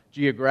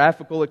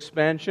geographical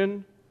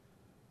expansion,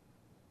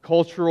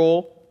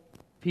 cultural,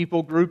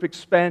 people group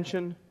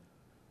expansion,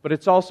 but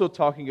it's also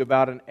talking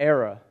about an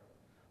era,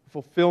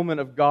 fulfillment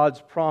of God's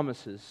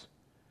promises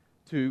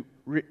to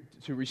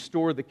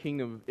restore the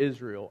kingdom of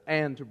Israel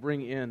and to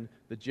bring in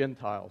the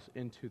Gentiles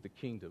into the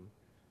kingdom.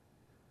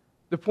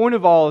 The point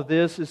of all of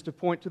this is to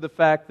point to the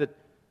fact that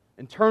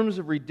in terms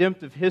of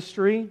redemptive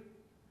history,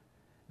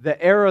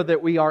 the era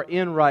that we are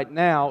in right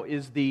now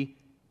is the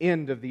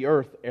end of the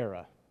earth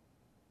era.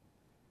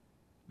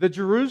 The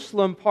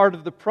Jerusalem part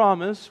of the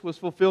promise was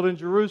fulfilled in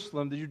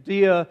Jerusalem. The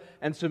Judea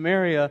and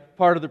Samaria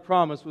part of the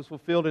promise was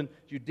fulfilled in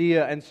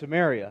Judea and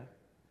Samaria.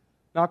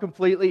 Not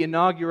completely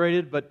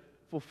inaugurated, but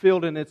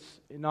fulfilled in its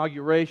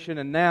inauguration,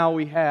 and now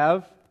we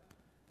have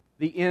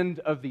the end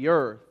of the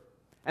earth.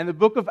 And the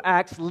book of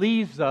Acts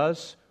leaves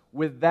us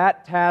with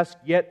that task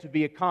yet to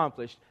be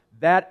accomplished,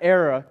 that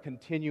era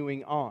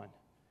continuing on.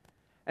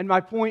 And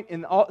my point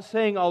in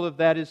saying all of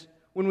that is,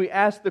 when we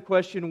ask the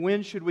question,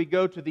 when should we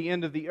go to the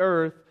end of the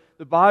earth,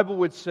 the Bible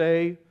would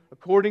say,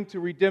 according to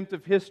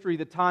redemptive history,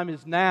 the time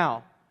is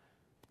now.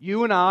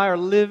 You and I are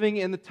living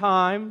in the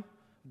time,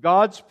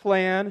 God's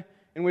plan,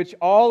 in which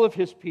all of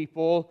His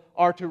people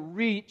are to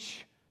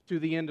reach to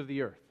the end of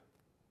the earth.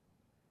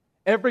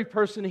 Every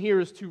person here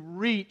is to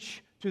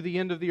reach to the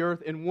end of the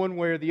earth in one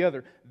way or the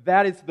other.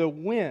 That is the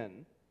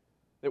when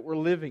that we're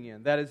living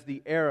in. That is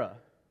the era.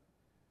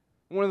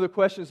 One of the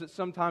questions that's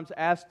sometimes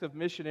asked of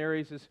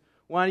missionaries is,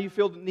 why do you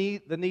feel the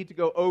need to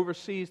go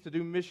overseas to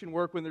do mission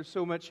work when there's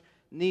so much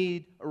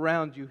need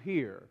around you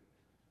here?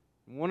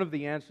 And one of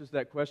the answers to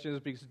that question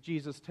is because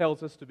Jesus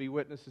tells us to be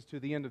witnesses to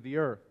the end of the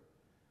earth,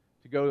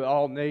 to go to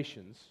all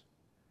nations.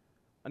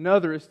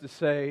 Another is to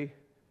say,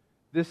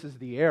 this is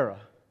the era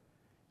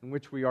in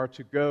which we are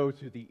to go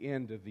to the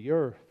end of the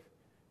earth,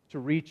 to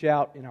reach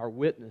out in our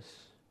witness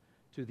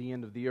to the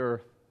end of the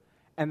earth.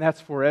 And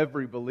that's for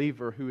every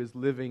believer who is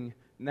living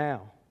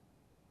now.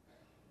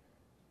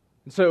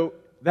 And so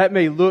that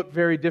may look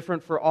very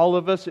different for all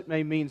of us. It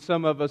may mean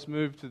some of us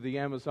move to the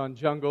Amazon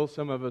jungle,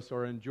 some of us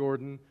are in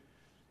Jordan.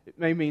 It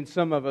may mean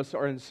some of us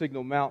are in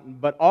Signal Mountain,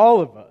 but all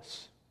of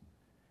us,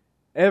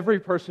 every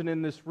person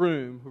in this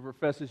room who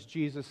professes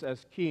Jesus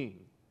as King,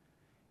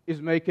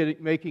 is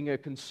making a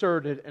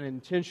concerted and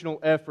intentional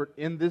effort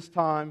in this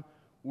time,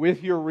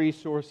 with your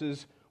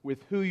resources,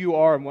 with who you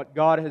are and what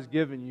God has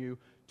given you,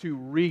 to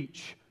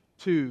reach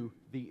to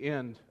the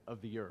end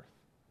of the earth.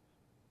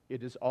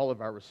 It is all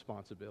of our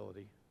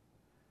responsibility.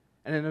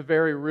 And in a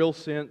very real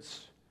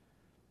sense,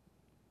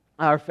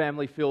 our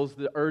family feels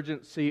the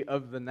urgency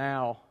of the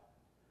now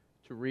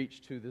to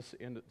reach to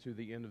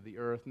the end of the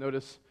earth.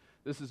 Notice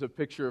this is a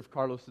picture of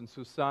Carlos and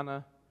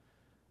Susana.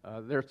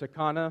 They're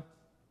Takana.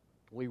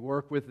 We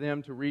work with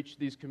them to reach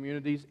these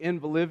communities. In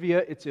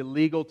Bolivia, it's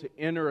illegal to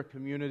enter a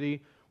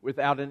community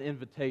without an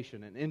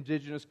invitation. An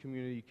indigenous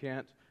community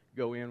can't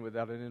go in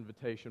without an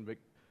invitation. But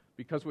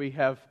because we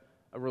have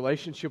a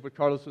relationship with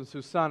Carlos and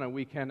Susana,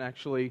 we can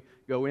actually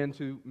go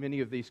into many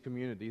of these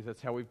communities.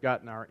 That's how we've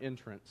gotten our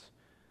entrance.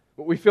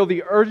 But we feel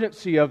the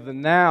urgency of the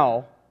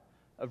now,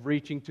 of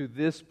reaching to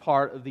this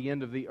part of the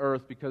end of the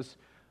earth, because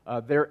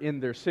they're in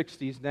their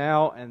 60s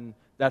now, and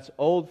that's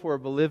old for a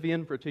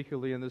Bolivian,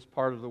 particularly in this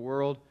part of the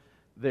world.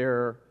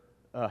 Their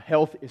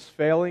health is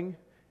failing,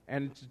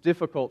 and it's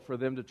difficult for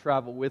them to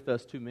travel with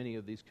us to many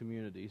of these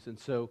communities. And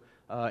so,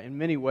 in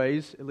many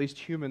ways, at least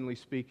humanly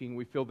speaking,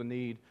 we feel the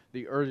need,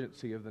 the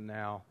urgency of the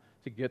now,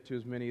 to get to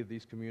as many of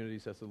these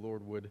communities as the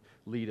Lord would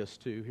lead us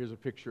to. Here's a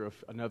picture of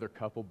another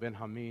couple,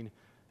 Benjamin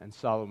and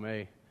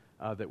Salome,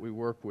 that we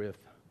work with.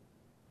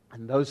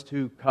 And those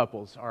two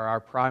couples are our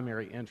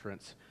primary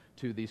entrance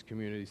to these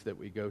communities that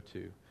we go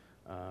to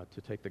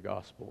take the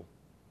gospel.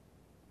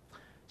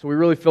 So we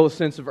really feel a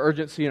sense of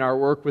urgency in our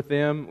work with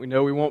them. We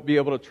know we won't be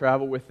able to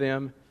travel with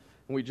them,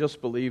 and we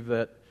just believe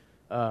that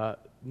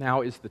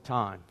now is the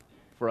time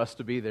for us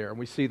to be there. And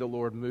we see the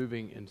Lord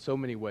moving in so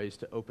many ways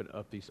to open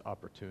up these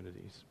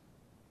opportunities.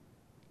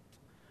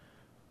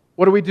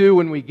 What do we do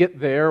when we get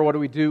there? What do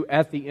we do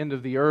at the end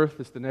of the earth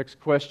is the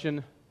next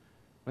question.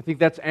 I think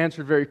that's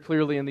answered very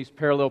clearly in these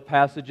parallel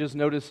passages.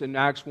 Notice in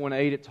Acts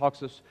 1:8 it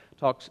talks.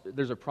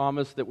 There's a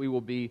promise that we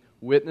will be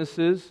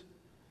witnesses.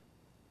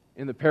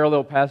 In the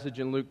parallel passage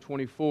in Luke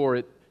 24,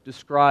 it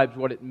describes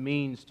what it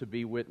means to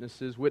be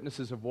witnesses.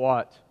 Witnesses of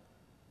what?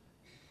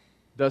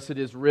 Thus it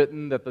is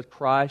written that the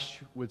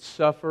Christ would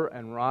suffer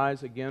and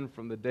rise again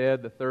from the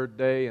dead the third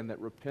day, and that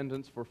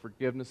repentance for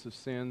forgiveness of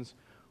sins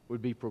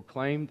would be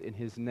proclaimed in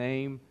His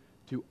name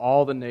to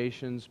all the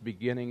nations,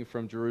 beginning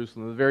from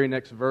Jerusalem. The very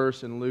next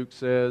verse in Luke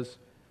says,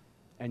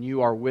 and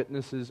you are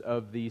witnesses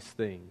of these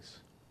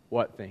things.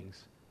 What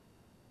things?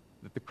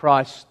 That the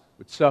Christ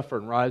would suffer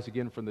and rise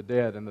again from the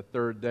dead and the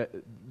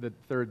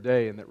third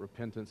day, and that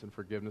repentance and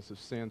forgiveness of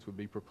sins would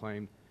be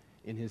proclaimed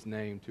in His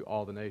name to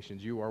all the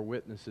nations. You are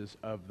witnesses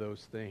of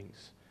those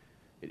things.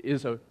 It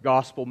is a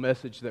gospel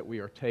message that we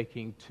are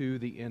taking to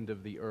the end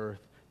of the earth,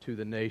 to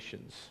the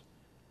nations.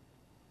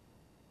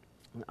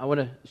 I want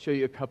to show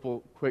you a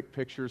couple quick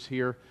pictures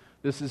here.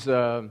 This is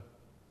a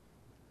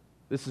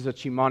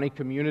Chimani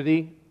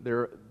community.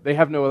 They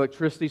have no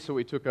electricity, so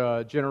we took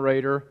a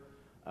generator,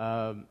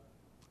 and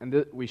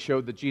we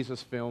showed the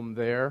Jesus film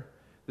there.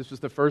 This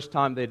was the first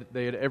time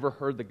they had ever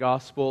heard the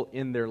gospel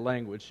in their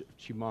language,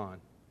 Chiman.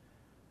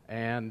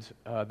 And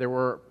there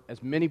were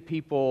as many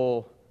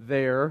people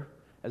there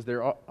as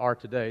there are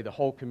today. The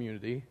whole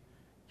community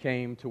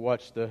came to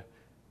watch the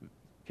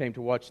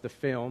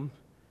film.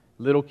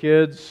 Little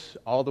kids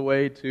all the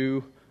way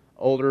to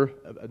older.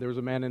 There was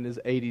a man in his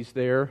 80s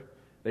there.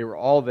 They were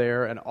all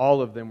there, and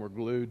all of them were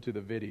glued to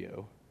the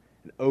video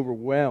and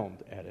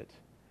overwhelmed at it.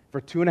 For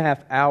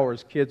 2.5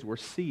 hours, kids were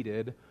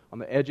seated on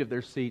the edge of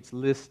their seats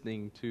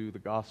listening to the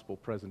gospel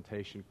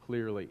presentation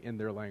clearly in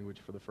their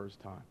language for the first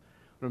time.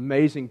 an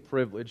amazing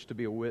privilege to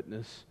be a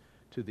witness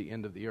to the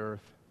end of the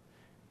earth.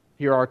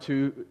 Here are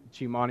two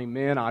Chimani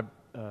men. I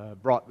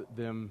brought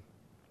them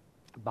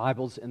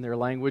Bibles in their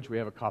language. We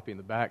have a copy in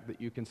the back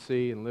that you can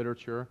see in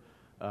literature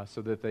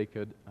so that they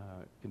could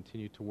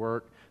continue to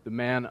work. The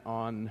man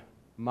on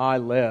my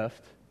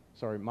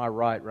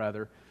right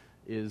rather,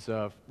 is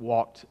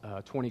walked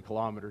 20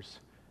 kilometers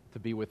to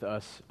be with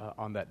us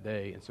on that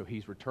day. And so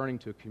he's returning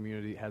to a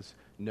community that has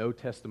no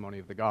testimony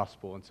of the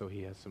gospel, and so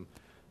he has some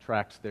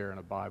tracts there and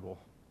a Bible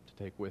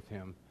to take with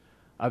him.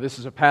 This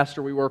is a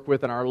pastor we work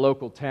with in our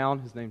local town.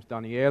 His name's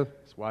Daniel.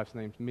 His wife's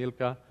name's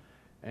Milka.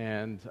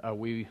 And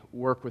we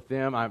work with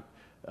them.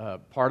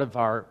 Part of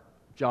our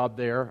job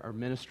there, our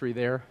ministry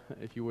there,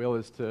 if you will,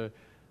 is to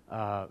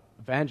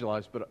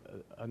evangelize, but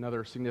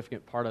another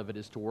significant part of it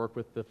is to work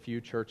with the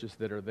few churches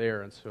that are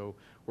there, and so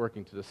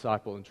working to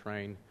disciple and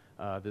train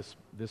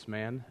this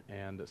man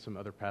and some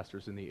other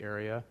pastors in the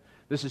area.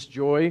 This is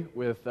Joy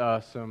with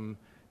some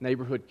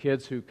neighborhood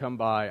kids who come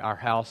by our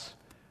house,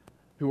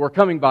 who are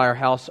coming by our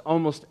house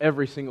almost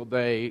every single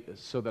day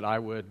so that I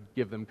would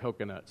give them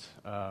coconuts.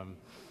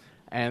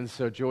 And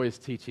so Joy is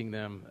teaching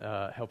them,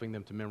 helping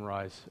them to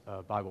memorize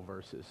Bible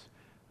verses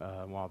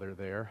while they're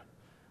there.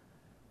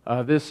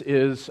 This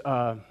is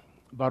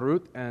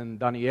Barut and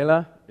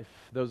Daniela. If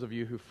those of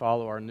you who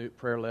follow our new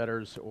prayer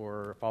letters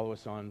or follow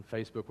us on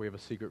Facebook, we have a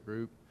secret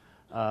group.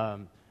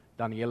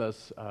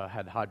 Daniela's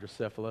had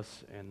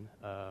hydrocephalus,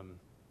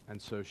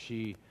 and so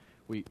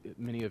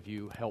many of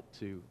you helped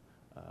to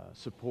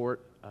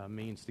support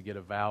means to get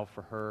a valve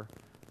for her.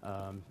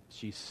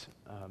 She's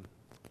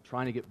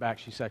trying to get back.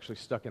 She's actually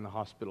stuck in the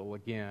hospital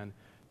again,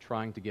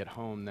 trying to get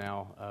home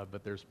now,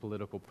 but there's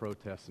political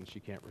protests and she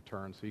can't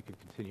return, so you can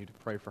continue to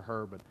pray for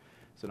her, but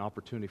it's an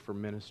opportunity for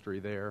ministry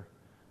there.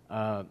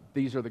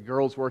 These are the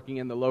girls working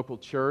in the local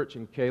church,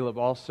 and Caleb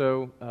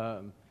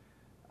also.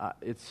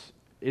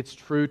 It's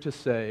true to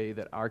say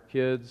that our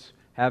kids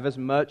have as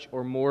much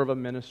or more of a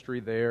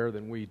ministry there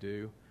than we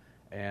do,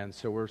 and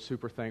so we're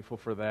super thankful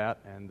for that,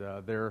 and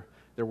they're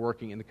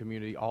working in the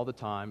community all the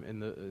time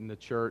in the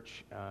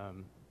church,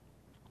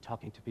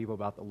 talking to people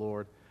about the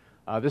Lord.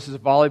 This is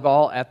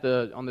volleyball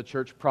on the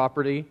church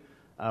property.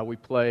 We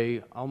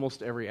play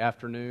almost every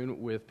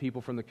afternoon with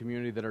people from the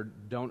community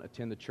that don't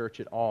attend the church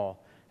at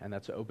all, and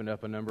that's opened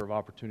up a number of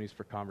opportunities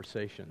for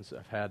conversations.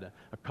 I've had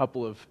a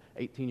couple of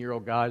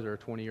 18-year-old guys, or a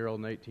 20-year-old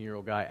and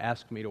 18-year-old guy,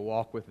 ask me to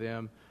walk with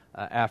them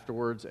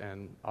afterwards,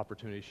 and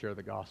opportunity to share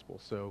the gospel.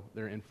 So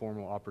there are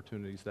informal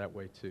opportunities that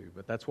way too.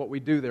 But that's what we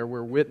do there.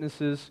 We're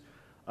witnesses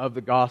of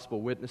the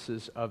gospel,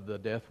 witnesses of the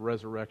death,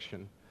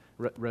 resurrection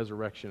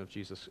of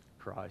Jesus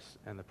Christ,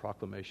 and the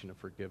proclamation of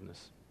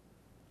forgiveness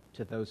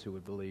to those who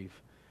would believe.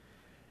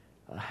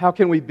 How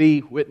can we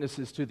be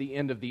witnesses to the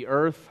end of the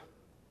earth?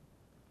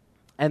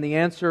 And the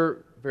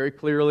answer, very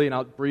clearly, and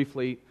I'll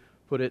briefly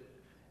put it,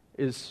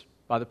 is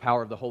by the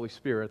power of the Holy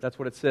Spirit. That's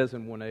what it says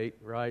in 1:8,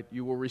 right?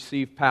 You will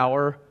receive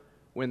power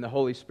when the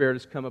Holy Spirit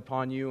has come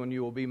upon you, and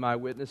you will be my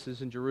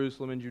witnesses in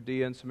Jerusalem and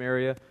Judea and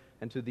Samaria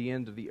and to the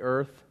end of the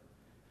earth.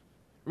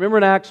 Remember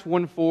in Acts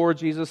 1:4,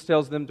 Jesus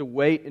tells them to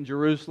wait in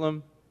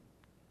Jerusalem.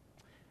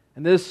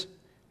 And this,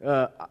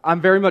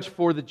 I'm very much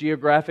for the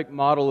geographic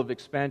model of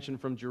expansion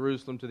from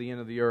Jerusalem to the end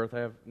of the earth. I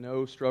have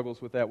no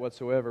struggles with that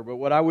whatsoever. But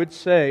what I would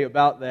say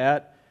about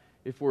that,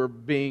 if we're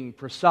being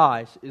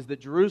precise, is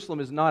that Jerusalem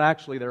is not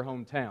actually their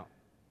hometown.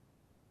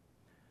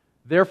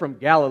 They're from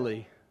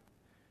Galilee.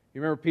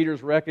 You remember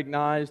Peter's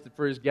recognized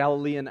for his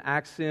Galilean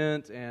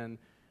accent, and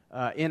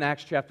in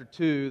Acts chapter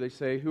 2, they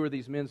say, "Who are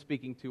these men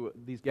speaking to?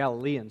 These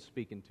Galileans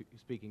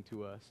speaking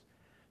to us?"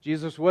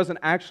 Jesus wasn't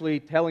actually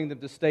telling them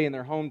to stay in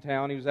their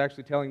hometown. He was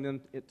actually telling them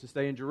to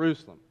stay in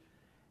Jerusalem.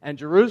 And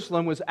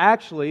Jerusalem was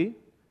actually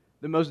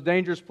the most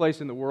dangerous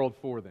place in the world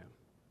for them.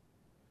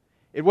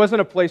 It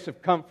wasn't a place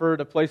of comfort,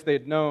 a place they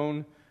had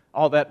known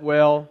all that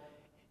well.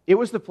 It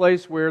was the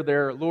place where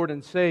their Lord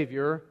and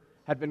Savior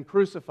had been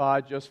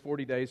crucified just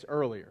 40 days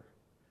earlier.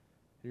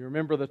 You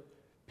remember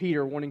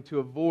Peter wanting to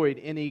avoid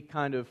any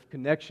kind of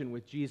connection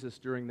with Jesus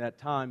during that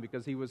time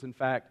because he was in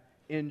fact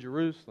in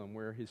Jerusalem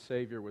where his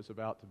Savior was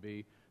about to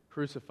be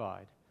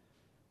crucified.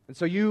 And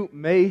so you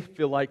may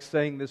feel like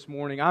saying this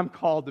morning, I'm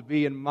called to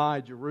be in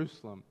my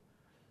Jerusalem.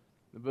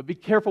 But be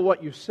careful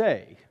what you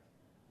say.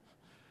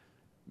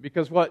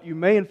 Because what you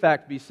may in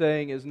fact be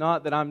saying is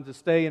not that I'm to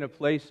stay in a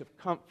place of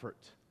comfort,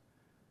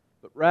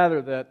 but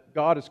rather that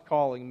God is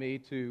calling me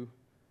to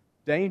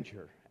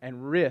danger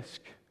and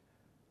risk,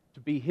 to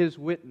be His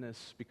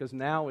witness, because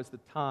now is the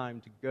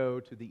time to go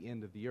to the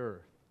end of the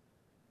earth,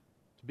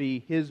 to be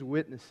His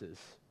witnesses.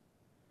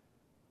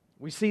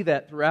 We see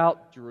that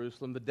throughout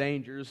Jerusalem, the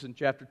dangers. In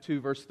chapter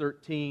 2, verse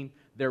 13,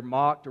 they're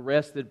mocked,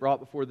 arrested,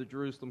 brought before the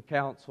Jerusalem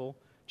council.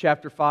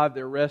 Chapter 5,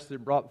 they're arrested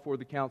and brought before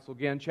the council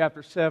again.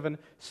 Chapter 7,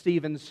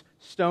 Stephen's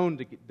stoned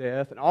to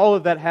death. And all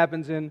of that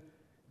happens in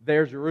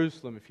their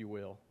Jerusalem, if you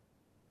will.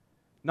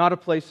 Not a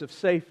place of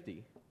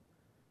safety.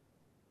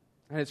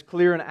 And it's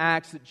clear in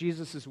Acts that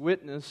Jesus'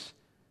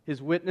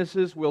 His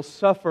witnesses will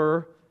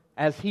suffer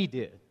as He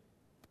did.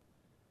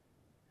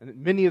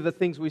 And many of the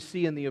things we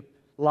see in the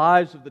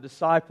lives of the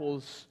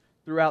disciples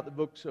throughout the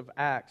books of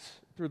Acts,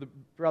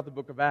 throughout the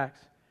book of Acts,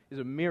 is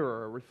a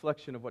mirror, a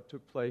reflection of what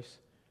took place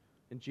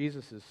in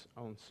Jesus'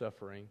 own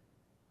suffering.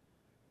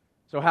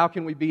 So how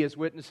can we be His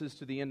witnesses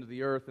to the end of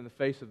the earth in the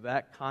face of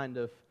that kind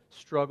of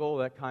struggle,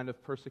 that kind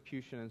of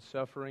persecution and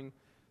suffering?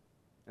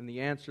 And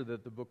the answer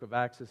that the book of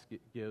Acts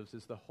gives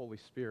is the Holy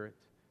Spirit.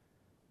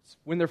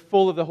 When they're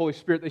full of the Holy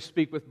Spirit, they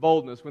speak with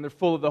boldness. When they're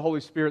full of the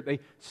Holy Spirit, they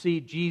see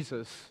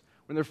Jesus.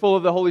 When they're full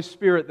of the Holy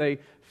Spirit, they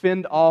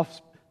fend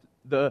off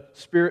the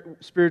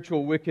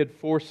spiritual wicked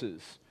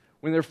forces.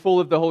 When they're full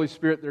of the Holy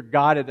Spirit, they're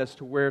guided as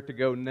to where to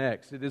go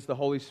next. It is the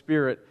Holy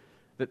Spirit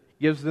that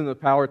gives them the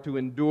power to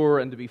endure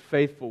and to be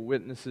faithful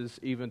witnesses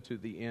even to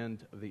the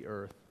end of the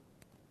earth.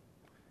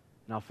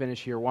 And I'll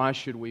finish here. Why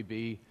should we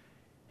be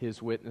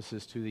His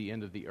witnesses to the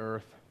end of the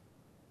earth?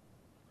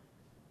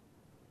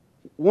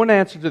 One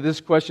answer to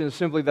this question is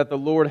simply that the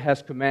Lord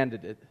has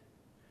commanded it.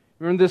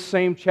 We're in this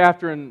same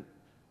chapter in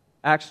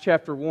Acts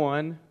chapter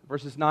 1,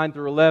 verses 9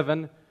 through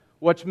 11.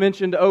 What's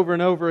mentioned over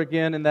and over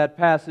again in that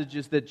passage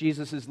is that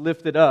Jesus is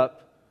lifted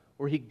up,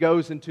 or He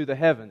goes into the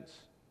heavens.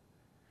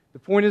 The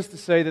point is to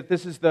say that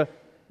this is the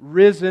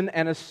risen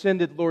and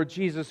ascended Lord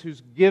Jesus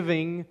who's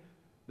giving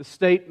the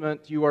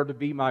statement, "You are to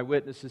be my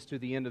witnesses to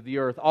the end of the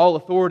earth. All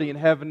authority in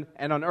heaven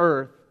and on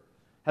earth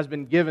has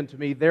been given to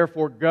me.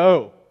 Therefore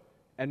go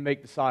and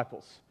make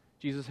disciples."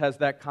 Jesus has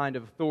that kind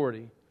of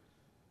authority.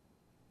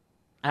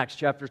 Acts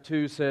chapter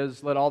 2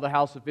 says, "Let all the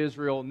house of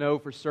Israel know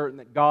for certain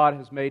that God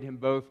has made Him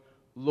both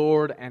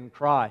Lord and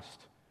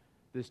Christ,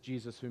 this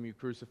Jesus whom you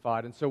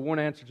crucified." And so one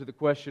answer to the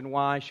question,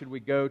 why should we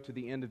go to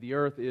the end of the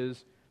earth,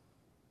 is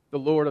the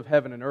Lord of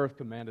heaven and earth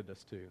commanded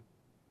us to.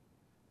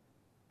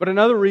 But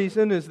another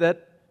reason is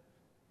that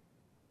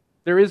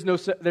there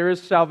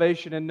is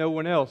salvation in no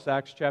one else.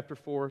 Acts chapter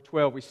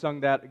 4:12. We sung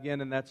that again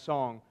in that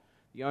song,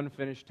 the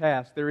unfinished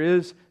task. There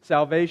is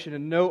salvation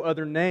in no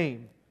other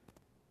name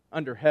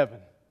under heaven.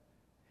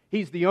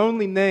 He's the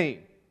only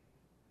name.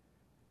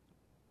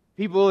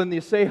 People in the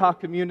Seha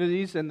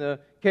communities and the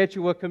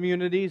Quechua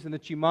communities and the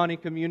Chimani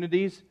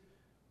communities,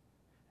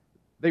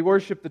 they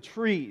worship the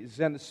trees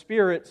and the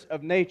spirits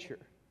of nature.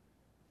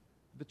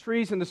 The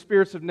trees and the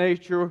spirits of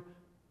nature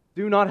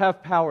do not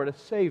have power to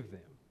save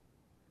them.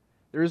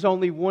 There is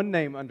only one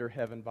name under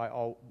heaven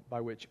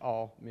by which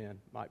all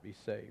men might be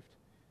saved.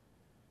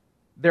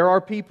 There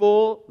are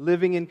people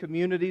living in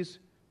communities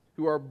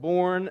who are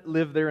born,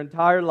 live their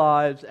entire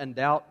lives, and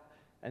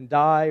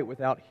die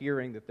without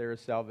hearing that there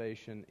is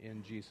salvation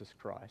in Jesus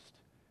Christ.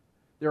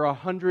 There are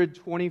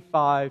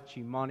 125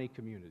 Chimani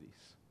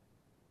communities.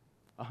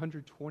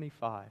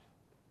 125.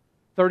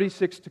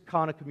 36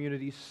 Takana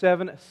communities,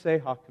 7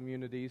 Seha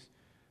communities,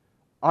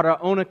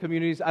 Araona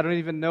communities I don't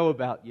even know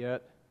about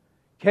yet,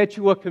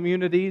 Quechua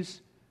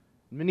communities,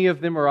 many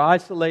of them are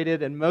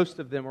isolated and most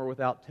of them are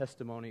without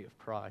testimony of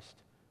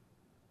Christ.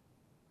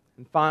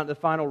 And the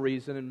final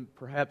reason, and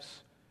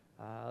perhaps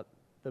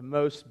the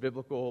most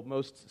biblical,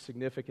 most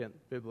significant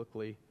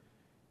biblically,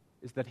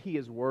 is that He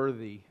is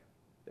worthy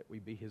that we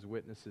be His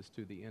witnesses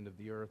to the end of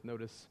the earth.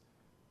 Notice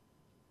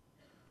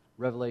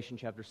Revelation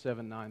chapter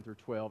 7, 9 through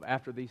 12.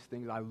 "After these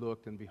things I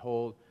looked, and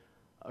behold,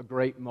 a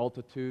great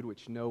multitude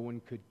which no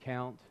one could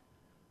count,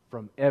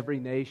 from every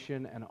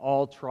nation and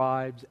all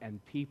tribes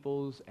and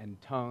peoples and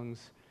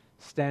tongues,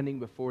 standing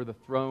before the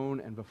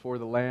throne and before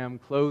the Lamb,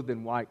 clothed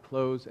in white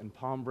clothes, and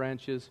palm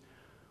branches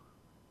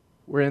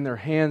were in their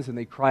hands, and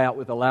they cry out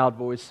with a loud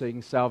voice,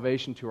 saying,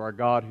 'Salvation to our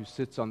God who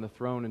sits on the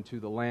throne and to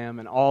the Lamb.'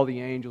 And all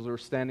the angels were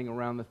standing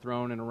around the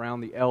throne and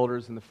around the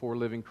elders and the 4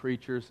 living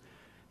creatures,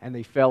 and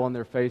they fell on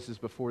their faces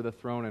before the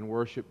throne and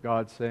worshiped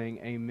God, saying,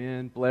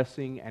 'Amen,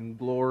 blessing and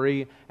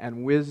glory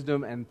and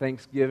wisdom and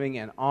thanksgiving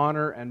and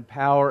honor and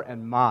power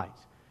and might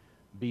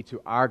be to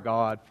our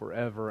God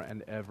forever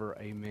and ever.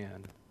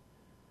 Amen.'"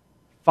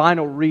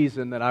 Final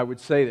reason that I would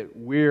say that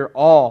we're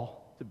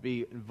all to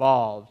be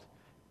involved,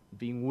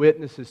 being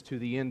witnesses to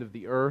the end of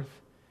the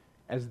earth,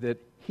 is that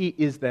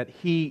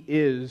He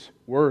is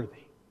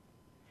worthy.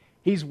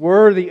 He's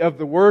worthy of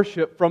the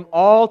worship from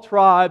all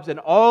tribes and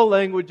all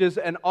languages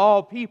and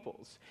all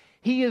peoples.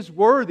 He is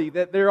worthy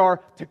that there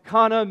are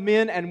Takana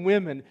men and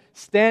women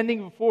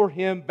standing before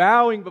Him,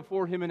 bowing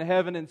before Him in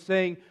heaven and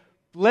saying,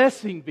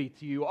 "Blessing be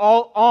to you,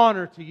 all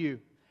honor to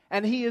you."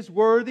 And He is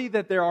worthy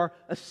that there are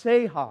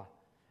Aseha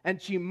and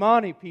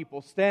Chimani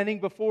people standing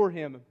before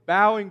Him,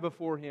 bowing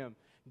before Him,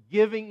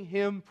 giving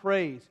Him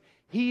praise.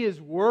 He is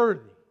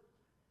worthy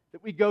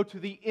that we go to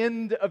the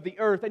end of the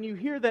earth. And you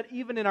hear that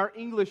even in our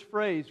English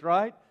phrase,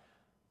 right?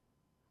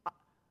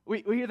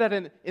 We hear that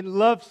in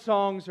love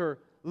songs or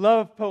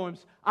love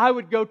poems. "I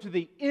would go to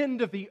the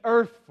end of the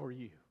earth for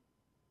you."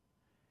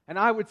 And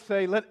I would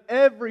say, let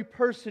every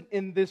person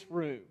in this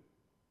room,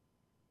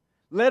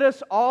 let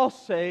us all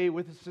say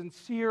with a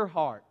sincere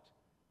heart,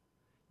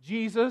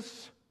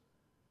 "Jesus,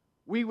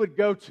 we would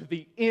go to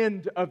the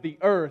end of the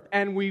earth,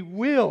 and we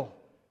will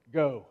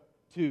go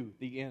to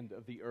the end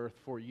of the earth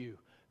for you,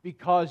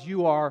 because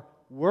you are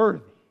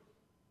worthy.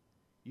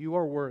 You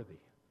are worthy."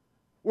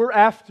 We're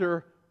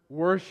after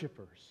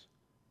worshipers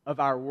of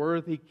our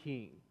worthy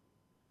King.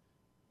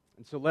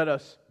 And so let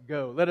us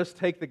go. Let us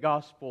take the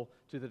gospel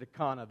to the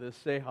Dakana, the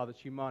Seha, the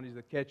Chimanis,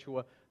 the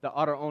Quechua, the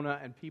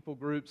Araona, and people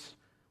groups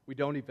we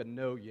don't even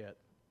know yet,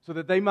 so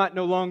that they might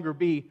no longer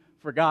be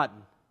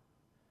forgotten,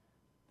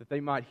 that they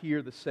might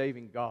hear the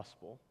saving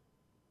gospel.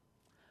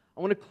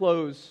 I want to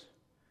close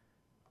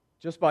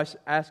just by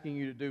asking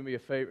you to do me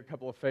a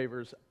couple of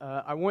favors.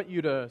 I want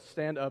you to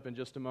stand up in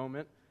just a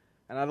moment,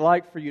 and I'd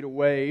like for you to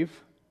wave,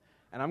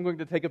 and I'm going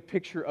to take a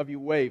picture of you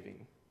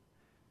waving,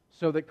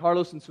 so that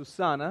Carlos and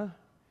Susana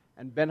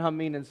and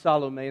Benjamin and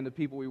Salome and the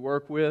people we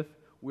work with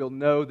will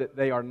know that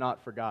they are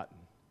not forgotten.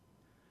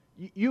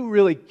 You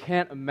really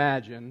can't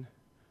imagine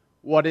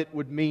what it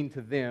would mean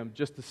to them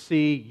just to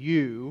see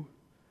you,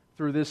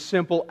 through this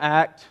simple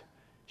act,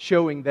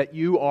 showing that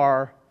you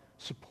are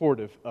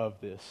supportive of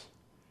this.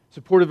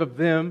 Supportive of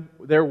them,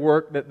 their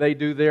work that they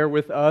do there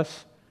with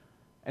us,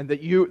 and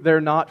that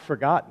they're not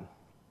forgotten,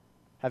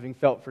 having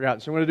felt forgotten.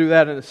 So I'm going to do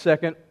that in a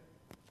second.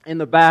 In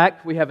the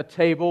back, we have a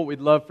table.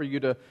 We'd love for you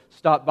to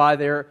stop by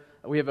there.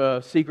 We have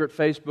a secret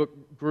Facebook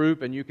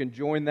group, and you can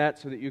join that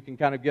so that you can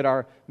kind of get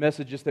our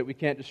messages that we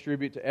can't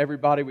distribute to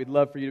everybody. We'd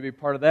love for you to be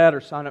part of that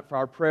or sign up for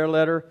our prayer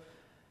letter.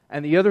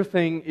 And the other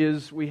thing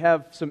is we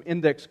have some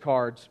index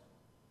cards.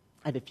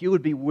 And if you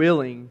would be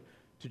willing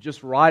to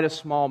just write a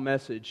small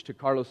message to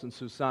Carlos and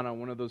Susana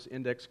on one of those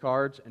index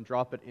cards and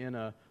drop it in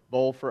a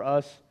bowl for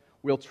us,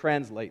 we'll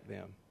translate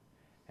them.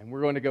 And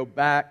we're going to go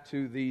back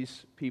to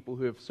these people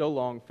who have so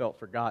long felt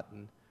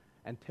forgotten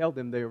and tell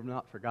them they are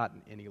not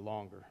forgotten any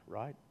longer,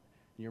 right?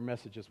 Your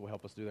messages will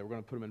help us do that. We're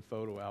going to put them in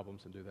photo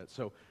albums and do that.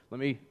 So let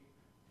me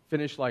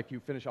finish like you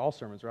finish all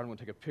sermons, right? I'm going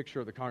to take a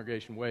picture of the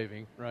congregation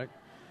waving, right?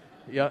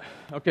 Yeah.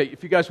 Okay,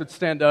 if you guys would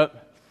stand up.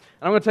 And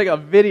I'm going to take a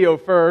video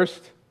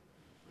first,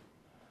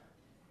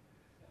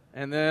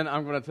 and then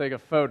I'm going to take a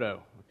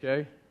photo,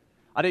 okay?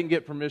 I didn't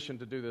get permission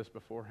to do this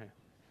beforehand.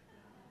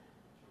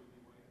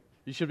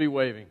 You should be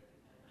waving.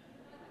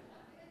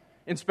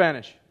 In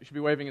Spanish. You should be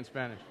waving in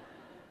Spanish.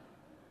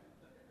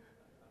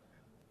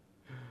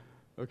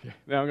 Okay,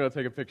 now I'm going to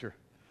take a picture.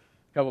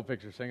 A couple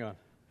pictures, hang on.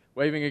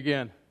 Waving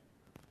again.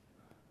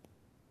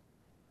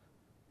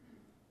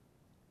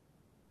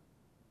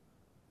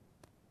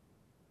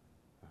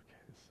 Okay,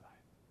 this side.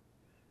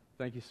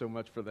 Thank you so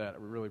much for that. I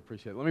really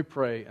appreciate it. Let me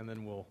pray, and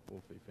then we'll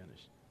be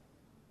finished.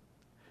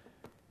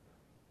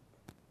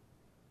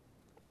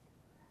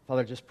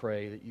 Father, just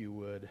pray that you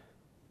would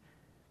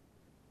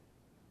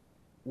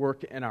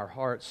work in our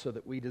hearts so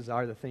that we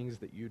desire the things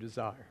that you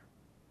desire.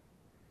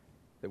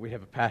 That we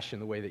have a passion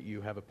the way that you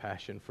have a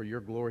passion for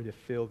your glory to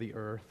fill the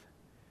earth.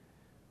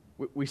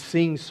 We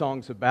sing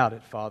songs about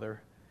it,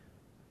 Father,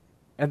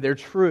 and they're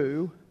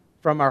true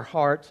from our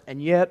hearts,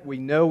 and yet we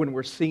know when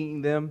we're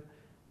singing them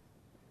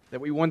that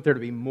we want there to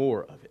be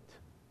more of it.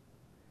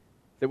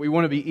 That we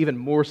want to be even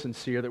more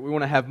sincere, that we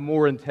want to have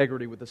more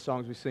integrity with the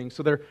songs we sing.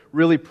 So they're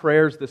really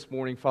prayers this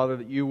morning, Father,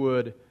 that you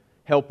would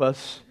help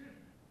us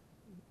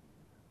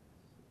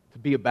to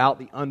be about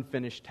the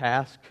unfinished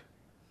task,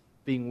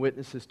 being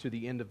witnesses to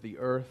the end of the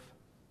earth,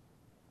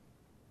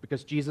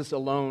 because Jesus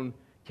alone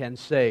can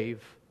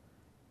save,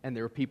 and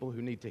there are people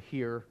who need to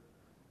hear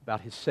about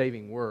His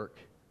saving work,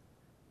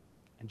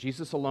 and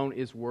Jesus alone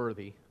is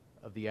worthy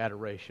of the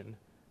adoration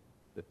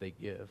that they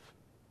give.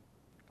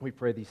 We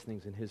pray these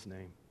things in His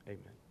name.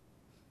 Amen.